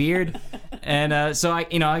great beard. And so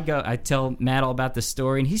I tell Matt all about the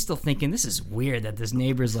story, and he's still thinking, this is weird that this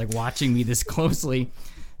neighbor's like watching me this closely.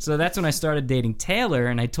 So that's when I started dating Taylor,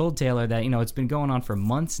 and I told Taylor that, it's been going on for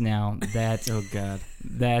months now that oh God,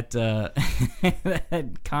 that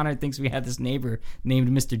Connor thinks we have this neighbor named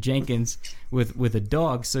Mr. Jenkins with a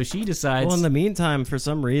dog. So she decides. Well, in the meantime, for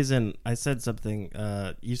some reason, I said something.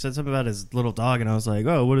 You said something about his little dog, and I was like,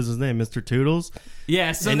 "Oh, what is his name, Mr. Toodles?"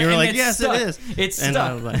 Yeah, so and you were like, "Yes, stuck. it is." It's and stuck.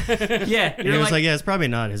 I was like, yeah, and he was like, "Yeah, it's probably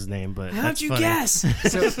not his name, but how'd that's you funny. guess?"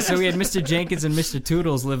 So we had Mr. Jenkins and Mr.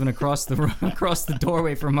 Toodles living across the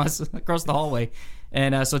doorway from us, across the hallway.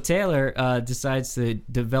 And so Taylor decides to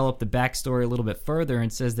develop the backstory a little bit further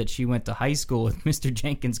and says that she went to high school with Mr.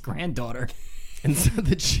 Jenkins' granddaughter. And said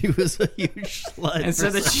that she was a huge slut. And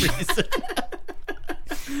said that she.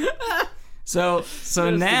 So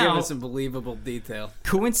now, give us some believable detail.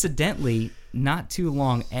 Coincidentally, not too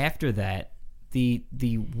long after that, the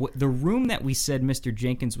room that we said Mr.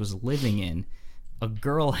 Jenkins was living in, a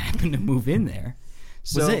girl happened to move in there.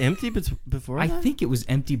 So, was it empty before that? I think it was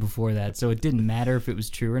empty before that, so it didn't matter if it was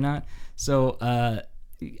true or not. So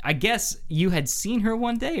I guess you had seen her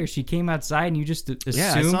one day, or she came outside and you just assumed...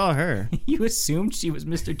 Yeah, I saw her. You assumed she was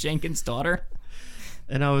Mr. Jenkins' daughter?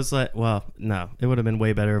 And I was like, well, no. It would have been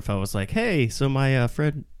way better if I was like, hey, so my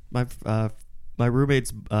friend, my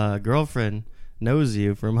roommate's girlfriend knows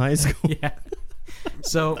you from high school. Yeah.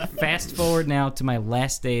 So fast forward now to my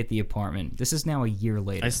last day at the apartment. This is now a year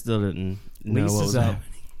later. I still didn't know what was up, happening.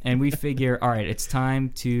 and we figure, all right, it's time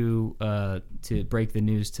to break the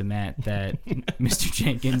news to Matt that Mr.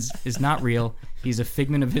 Jenkins is not real. He's a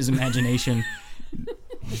figment of his imagination.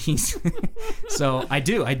 So I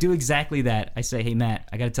do exactly that. I say, hey Matt,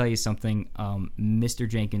 I got to tell you something. Mr.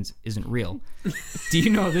 Jenkins isn't real. Do you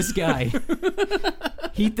know this guy?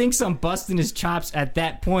 He thinks I'm busting his chops at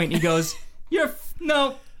that point. He goes,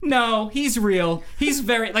 No, he's real. He's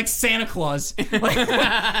very like Santa Claus.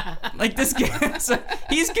 Like this guy. So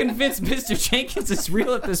he's convinced Mr. Jenkins is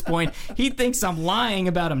real at this point. He thinks I'm lying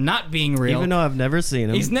about him not being real. Even though I've never seen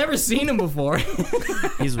him. He's never seen him before.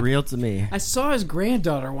 He's real to me. I saw his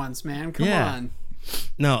granddaughter once, man. Come on.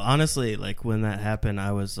 No, honestly, like when that happened,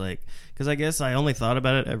 I was like, because I guess I only thought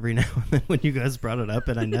about it every now and then when you guys brought it up,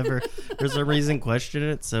 and I never, for some reason, questioned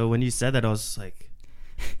it. So when you said that, I was like,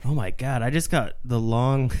 oh my God, I just got the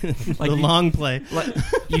long like play like,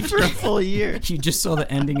 for a full year. You just saw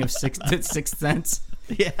the ending of Sixth Sense.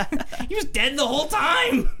 Yeah. He was dead the whole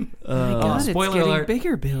time. God, spoiler it's getting alert.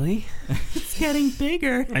 bigger, Billy. It's getting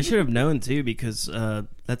bigger. I should have known too, because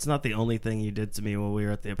that's not the only thing you did to me while we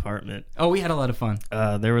were at the apartment. Oh, we had a lot of fun.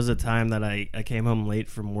 There was a time that I came home late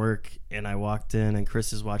from work, and I walked in, and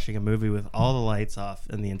Chris is watching a movie with all the lights off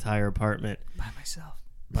in the entire apartment.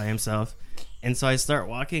 By himself. And so I start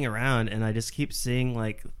walking around, and I just keep seeing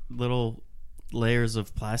like little layers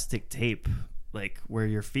of plastic tape, like where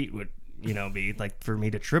your feet would, be, like for me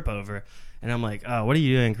to trip over. And I'm like, oh, what are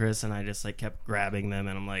you doing, Chris? And I just like kept grabbing them,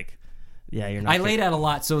 and I'm like, yeah, you're not. I laid out a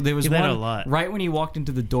lot, so there was You laid one out a lot. right when he walked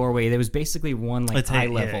into the doorway. There was basically one like eye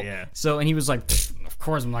level. Yeah. So, and he was like, "Of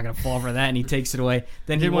course, I'm not gonna fall for that." And he takes it away.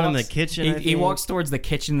 Then Did he one in walks, the kitchen, He, I he think. walks towards the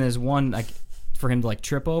kitchen. There's one like for him to like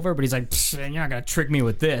trip over, but he's like, "You're not gonna trick me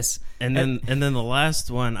with this." And then the last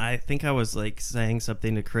one, I think I was like saying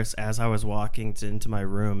something to Chris as I was walking into my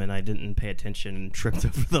room, and I didn't pay attention and tripped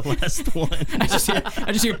over the last one. I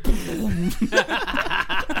just hear.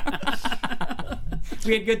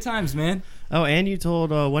 We had good times, man. Oh, and you told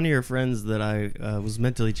one of your friends that I was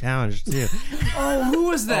mentally challenged too. Oh, who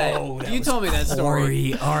was that? You told me that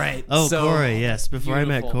story. Corey. All right. Oh, so, Corey, yes. Before I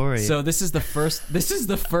met Beautiful. Corey. So this is the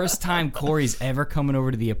first time Corey's ever coming over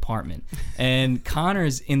to the apartment, and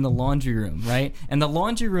Connor's in the laundry room, right? And the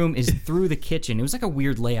laundry room is through the kitchen. It was like a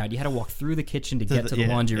weird layout. You had to walk through the kitchen to get to the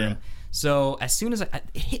laundry room. So as soon as it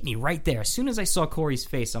hit me right there, as soon as I saw Corey's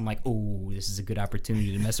face, I'm like, oh, this is a good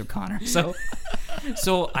opportunity to mess with Connor.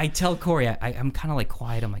 So I tell Corey, I'm kind of like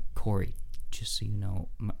quiet. I'm like, Corey, just so you know,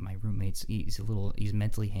 my roommate's he's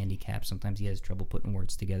mentally handicapped. Sometimes he has trouble putting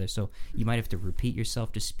words together. So you might have to repeat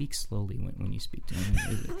yourself. Just speak slowly when you speak to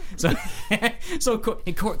him. So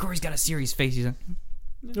Corey's got a serious face. He's like,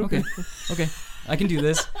 okay, I can do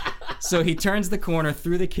this. So he turns the corner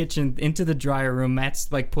through the kitchen into the dryer room.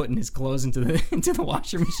 Matt's like putting his clothes into the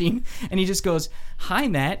washer machine, and he just goes, "Hi,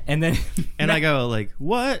 Matt," and then I go like,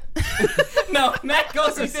 "What?" No, Matt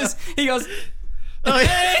goes like this. He goes, Oh,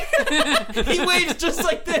 "Hey!" He waves just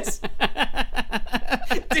like this.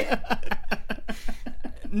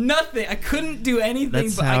 Nothing. I couldn't do anything.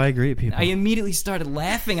 That's but how I greet people. I immediately started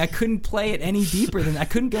laughing. I couldn't play it any deeper than I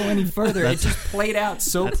couldn't go any further. It just played out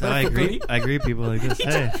so That's how perfectly. I greet people like this.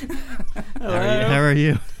 Hey, Hello. how are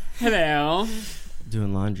you? Hello.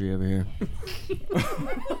 Doing laundry over here.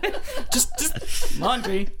 just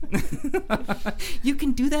laundry. You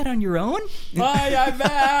can do that on your own? Hi, I'm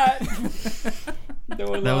Matt. That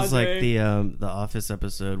was like the Office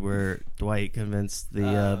episode where Dwight convinced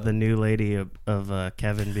the new lady of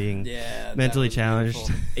Kevin being mentally challenged.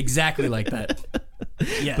 Exactly like that.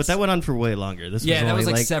 Yes. But that went on for way longer. This that was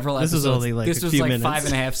was like several This episodes. was only like this a was few like minutes.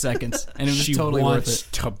 5.5 seconds, and it was She totally wants worth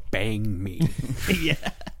it. to bang me. Yeah.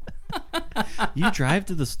 You drive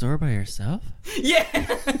to the store by yourself? Yeah.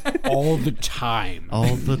 All the time.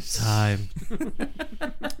 All the time.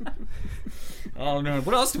 Oh no!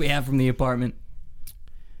 What else do we have from the apartment?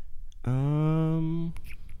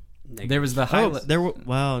 There was the highlight.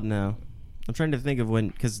 Well, no. I'm trying to think of when,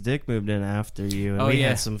 because Dick moved in after you, and we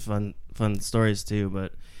had some fun stories too.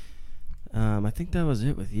 But I think that was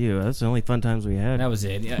it with you. That's the only fun times we had. That was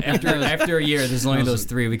it. Yeah, after a year, there's only those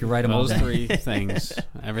three. We could write them all Those down. three things.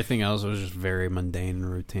 Everything else was just very mundane and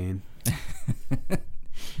routine.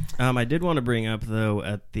 I did want to bring up though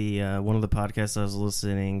at the one of the podcasts I was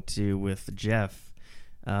listening to with Jeff.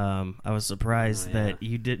 I was surprised that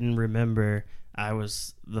you didn't remember. I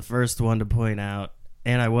was the first one to point out,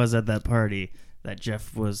 and I was at that party, that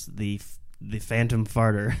Jeff was the phantom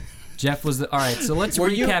farter. Jeff was all right. So let's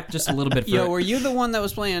recap just a little bit. Yo, were you the one that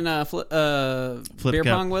was playing Flip beer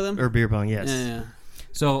cup, pong with him? or beer pong? Yes. Yeah.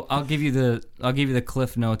 So I'll give you the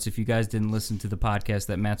cliff notes if you guys didn't listen to the podcast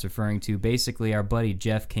that Matt's referring to. Basically, our buddy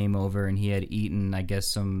Jeff came over and he had eaten, I guess,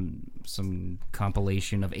 some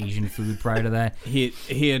compilation of Asian food prior to that. He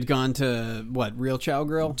had gone to what, Real Chow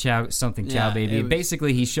Grill? Chow Baby. Was...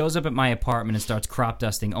 Basically, he shows up at my apartment and starts crop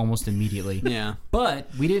dusting almost immediately. Yeah. But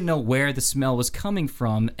we didn't know where the smell was coming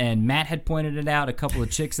from, and Matt had pointed it out. A couple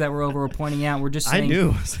of chicks that were over were pointing out. We're just saying. I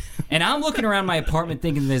knew. And I'm looking around my apartment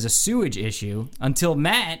thinking there's a sewage issue until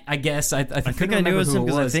Matt, I guess, I think I knew it was him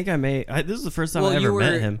because I think this is the first time I ever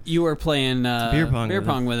met him. You were playing beer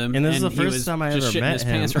pong with him, and this is the first time I ever shitting met his him.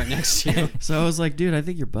 Pants right next to you. So I was like, dude, I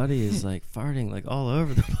think your buddy is like farting like all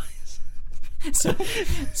over the place.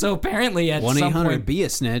 So apparently at some 1-800 point, be a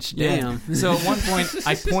snitch. Damn. So at one point,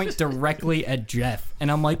 I point directly at Jeff,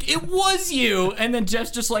 and I'm like, "It was you!" And then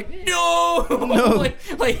Jeff's just like, "No!"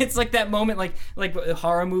 like it's like that moment, like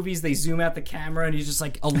horror movies, they zoom out the camera, and he's just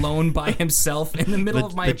like alone by himself in the middle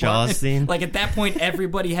of my the apartment. Jaws scene. Like at that point,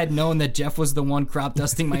 everybody had known that Jeff was the one crop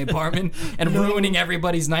dusting my apartment and ruining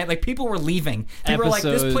everybody's night. Like people were leaving. People were like,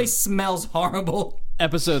 "This place smells horrible."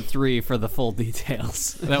 Episode 3 for the full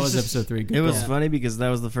details. That was episode 3. Good It was call. funny because that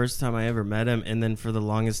was the first time I ever met him, and then for the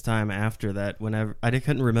longest time after that, whenever I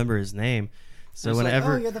couldn't remember his name, so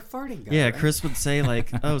whenever you're the farting guy. yeah, right? Chris would say like,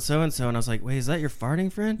 "Oh, so and so," and I was like, "Wait, is that your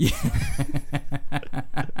farting friend?"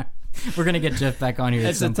 We're gonna get Jeff back on here.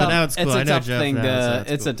 It's a at some tough, point. now it's cool. it's I a know tough Jeff thing now, so to.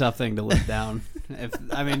 that's It's cool. a tough thing to live down.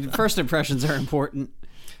 First impressions are important.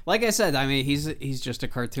 Like I said, he's just a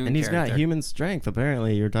cartoon, And he's character. got human strength.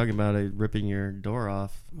 Apparently, you're talking about ripping your door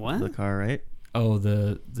off What? the car, right? Oh,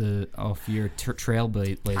 the for your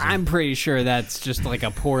trailblazer. I'm pretty sure that's just like a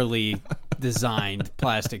poorly designed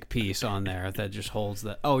plastic piece on there that just holds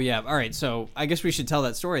the. Oh yeah, all right. So I guess we should tell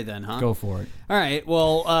that story then, huh? Go for it. All right.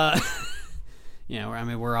 Well,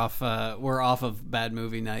 we're off of bad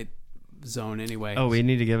movie night zone anyway. Oh, we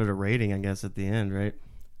need to give it a rating, I guess, at the end, right?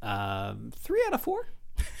 3 out of 4.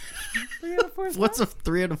 3 out of 4. What's a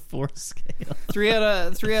 3 out of 4 scale? 3 out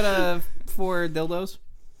of 4 dildos.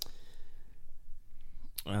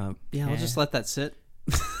 Yeah, I'll just let that sit.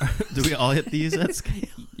 Do we all hit the use that scale?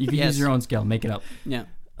 You can Yes. use your own scale. Make it up. Yeah.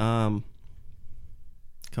 Come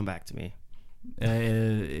back to me.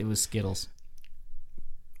 It was Skittles.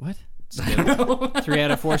 What? 3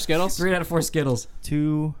 out of 4 Skittles. 3 out of 4 Skittles.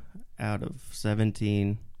 2 out of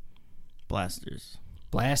 17 blasters.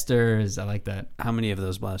 Blasters. I like that. How many of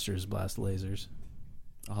those blasters blast lasers?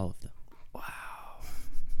 All of them.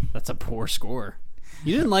 That's a poor score.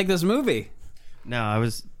 You didn't like this movie. No, I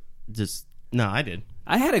was just I did.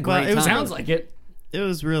 I had a great Well, it was- time. Sounds like it. It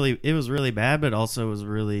was really bad, but also was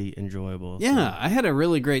really enjoyable. so- Yeah, I had a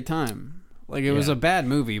really great time. Like it was Yeah. a bad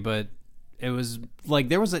movie, but it was like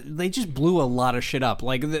they just blew a lot of shit up.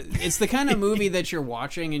 Like it's the kind of movie that you're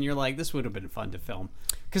watching and you're like, this would have been fun to film,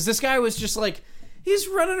 because this guy was just like, he's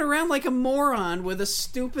running around like a moron with a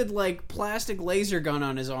stupid like plastic laser gun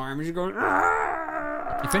on his arm, and you're going. "Argh!"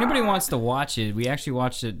 If anybody wants to watch it, we actually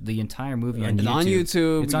watched it, the entire movie on It's YouTube. on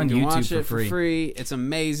YouTube. It's You on can YouTube watch it for free. It's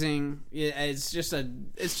amazing. It's just a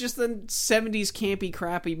 70s campy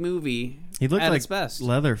crappy movie. He looked at like its best.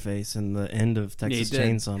 Leatherface in the end of Texas did.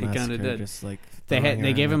 Chainsaw He kinda Massacre. did. Just like They throwing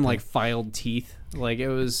gave around him with like it. filed teeth. Like it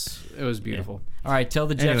was beautiful. All right, tell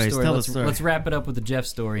the Jeff Anyways, story. tell the Let's, story. let's wrap it up with the Jeff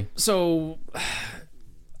story. So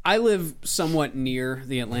I live somewhat near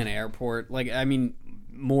the Atlanta airport. Like, I mean,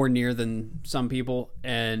 more near than some people.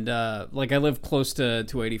 And like I live close to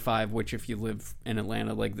 285, which if you live in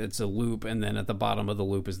Atlanta, like it's a loop, and then at the bottom of the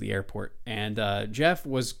loop is the airport. And Jeff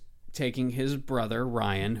was taking his brother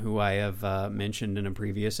Ryan, who I have mentioned in a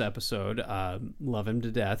previous episode. Love him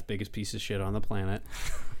to death, biggest piece of shit on the planet.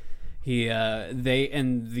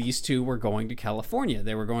 These two were going to California.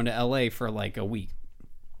 They were going to LA for like a week.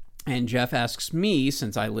 And Jeff asks me,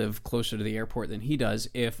 since I live closer to the airport than he does,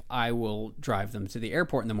 if I will drive them to the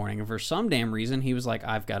airport in the morning. And for some damn reason, he was like,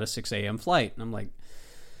 I've got a 6 a.m. flight. And I'm like,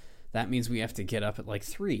 that means we have to get up at like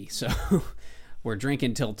 3. So we're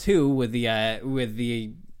drinking till 2 with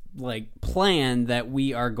the like plan that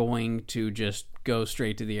we are going to just go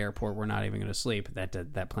straight to the airport. We're not even going to sleep.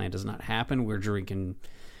 That plan does not happen. We're drinking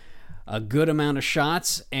a good amount of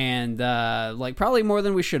shots, and like probably more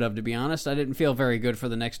than we should have, to be honest. I didn't feel very good for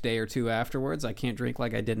the next day or two afterwards. I can't drink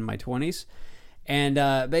like I did in my 20s. And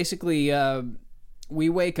basically we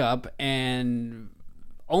wake up, and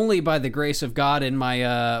only by the grace of God and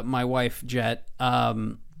my wife Jet,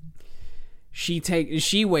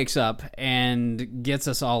 she wakes up and gets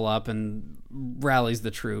us all up and rallies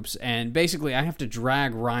the troops. And basically I have to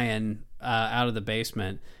drag Ryan out of the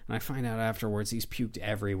basement, and I find out afterwards he's puked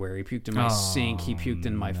everywhere. He puked in my sink, he puked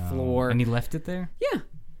in my floor. And he left it there?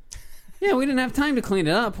 Yeah, we didn't have time to clean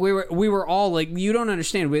it up. We were all like, you don't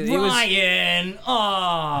understand. It Ryan!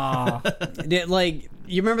 Aw! was like,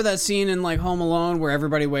 you remember that scene in like Home Alone where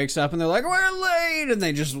everybody wakes up and they're like, we're late, and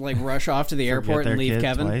they just like rush off to the airport and leave their kid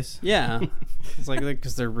Kevin. twice. Yeah, it's like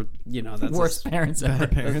because they're that's Worst parents ever.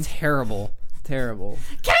 That's terrible. Kevin.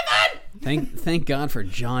 Thank God for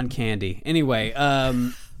John Candy. Anyway,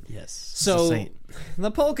 Yes. so Saint.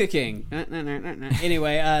 the Polka King.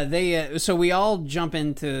 Anyway, so we all jump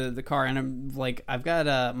into the car, and I'm like, I've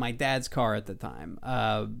got my dad's car at the time.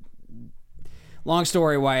 Long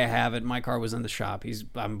story why I have it. My car was in the shop.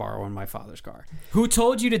 I'm borrowing my father's car. Who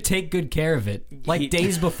told you to take good care of it? Like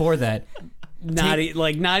days before that.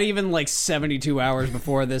 not even like 72 hours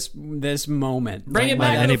before this moment. Bring it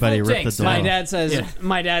Might back. anybody to the rip full the tanks. door?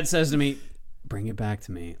 My dad says to me, "Bring it back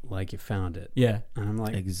to me like you found it." Yeah. And I'm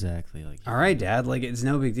like, Exactly. Like "All right, Dad. Like it's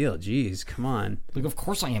no big deal. Jeez, come on." Like, of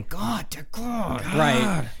course I am. God, dear God.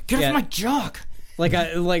 Right. Get Yeah. off my jock.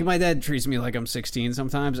 Like my dad treats me like I'm 16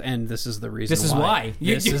 sometimes, and this is the reason. This is why.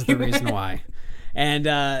 This is the reason why. And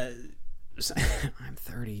I'm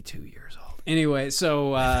 32 years old. Anyway,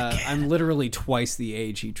 so I'm literally twice the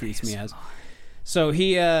age he treats me as. So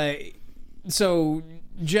so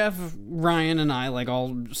Jeff, Ryan, and I like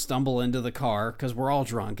all stumble into the car because we're all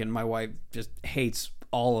drunk, and my wife just hates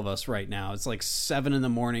all of us right now. It's like 7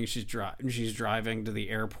 a.m. She's driving to the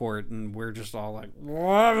airport, and we're just all like,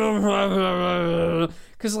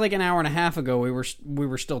 because like an hour and a half ago we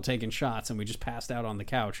were still taking shots, and we just passed out on the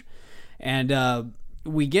couch, and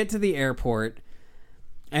we get to the airport,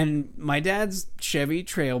 and my dad's Chevy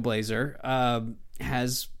Trailblazer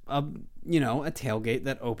has a tailgate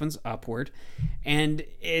that opens upward, and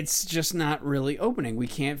it's just not really opening.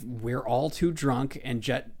 We're all too drunk, and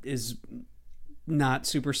Jet is not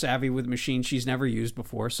super savvy with machines she's never used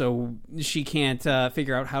before, so she can't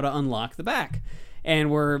figure out how to unlock the back.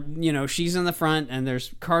 And she's in the front, and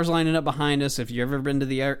there's cars lining up behind us. If you've ever been to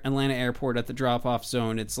the Atlanta airport at the drop-off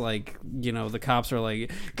zone, it's like, the cops are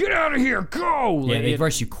like, "Get out of here, go!" Yeah, Like, they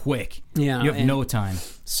rush you quick. Yeah, You have no time.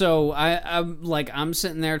 So I'm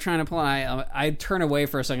sitting there trying to apply. I turn away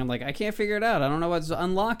for a second, like I can't figure it out. I don't know what to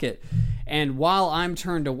unlock it. And while I'm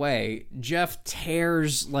turned away, Jeff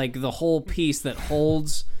tears like the whole piece that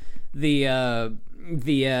holds the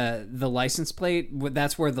license plate.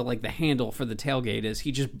 That's where the handle for the tailgate is.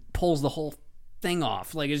 He just pulls the whole thing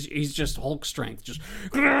off. Like he's just Hulk strength. Just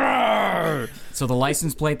so the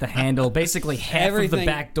license plate, the handle, basically half of the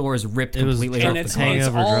back door is ripped completely off the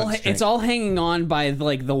car. It's all hanging on by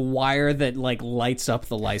like the wire that like lights up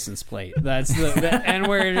the license plate. That's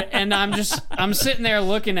I'm sitting there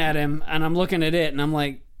looking at him, and I'm looking at it, and I'm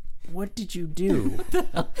like, what did you do?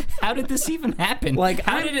 How did this even happen? Like,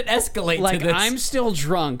 how did it escalate like, to this? I'm still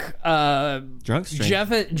drunk. drunk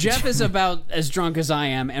strength. Jeff is about as drunk as I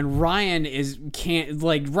am, and Ryan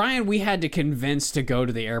Ryan we had to convince to go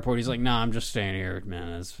to the airport. He's like, "Nah, I'm just staying here,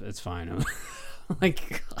 man. It's fine."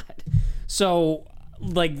 Like, God. So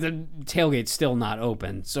like the tailgate's still not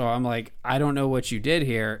open. So I'm like, I don't know what you did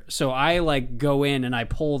here. So I like go in and I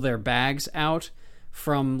pull their bags out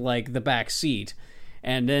from like the back seat.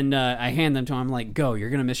 And then I hand them to him. I'm like, "Go, you're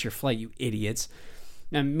going to miss your flight, you idiots."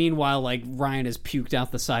 And meanwhile, like, Ryan has puked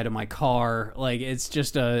out the side of my car. Like, it's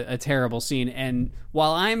just a terrible scene. And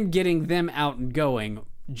while I'm getting them out and going,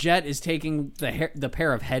 Jet is taking the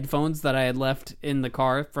pair of headphones that I had left in the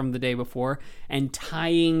car from the day before and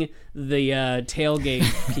tying the tailgate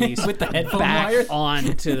piece with the headphone back wire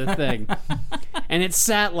onto the thing. And it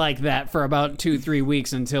sat like that for about 2-3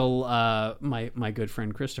 weeks until my good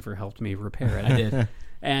friend Christopher helped me repair it. I did.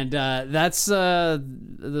 And that's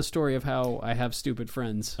the story of how I have stupid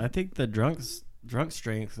friends. I think the drunk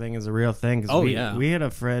strength thing is a real thing. Oh, yeah. We had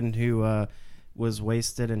a friend who was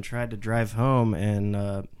wasted and tried to drive home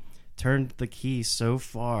and turned the key so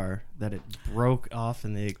far that it broke off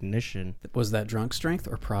in the ignition. Was that drunk strength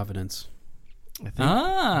or providence? I think.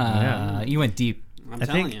 Yeah. You went deep. I'm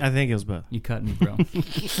telling you. I think it was both. You cut me, bro.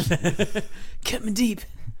 Cut me deep.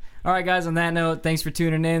 All right, guys, on that note, thanks for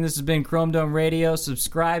tuning in. This has been Chrome Dome Radio.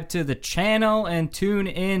 Subscribe to the channel and tune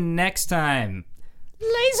in next time.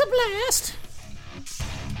 Laser blast.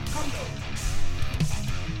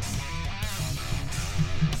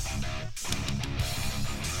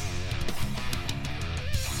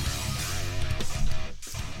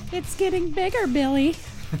 It's getting bigger, Billy.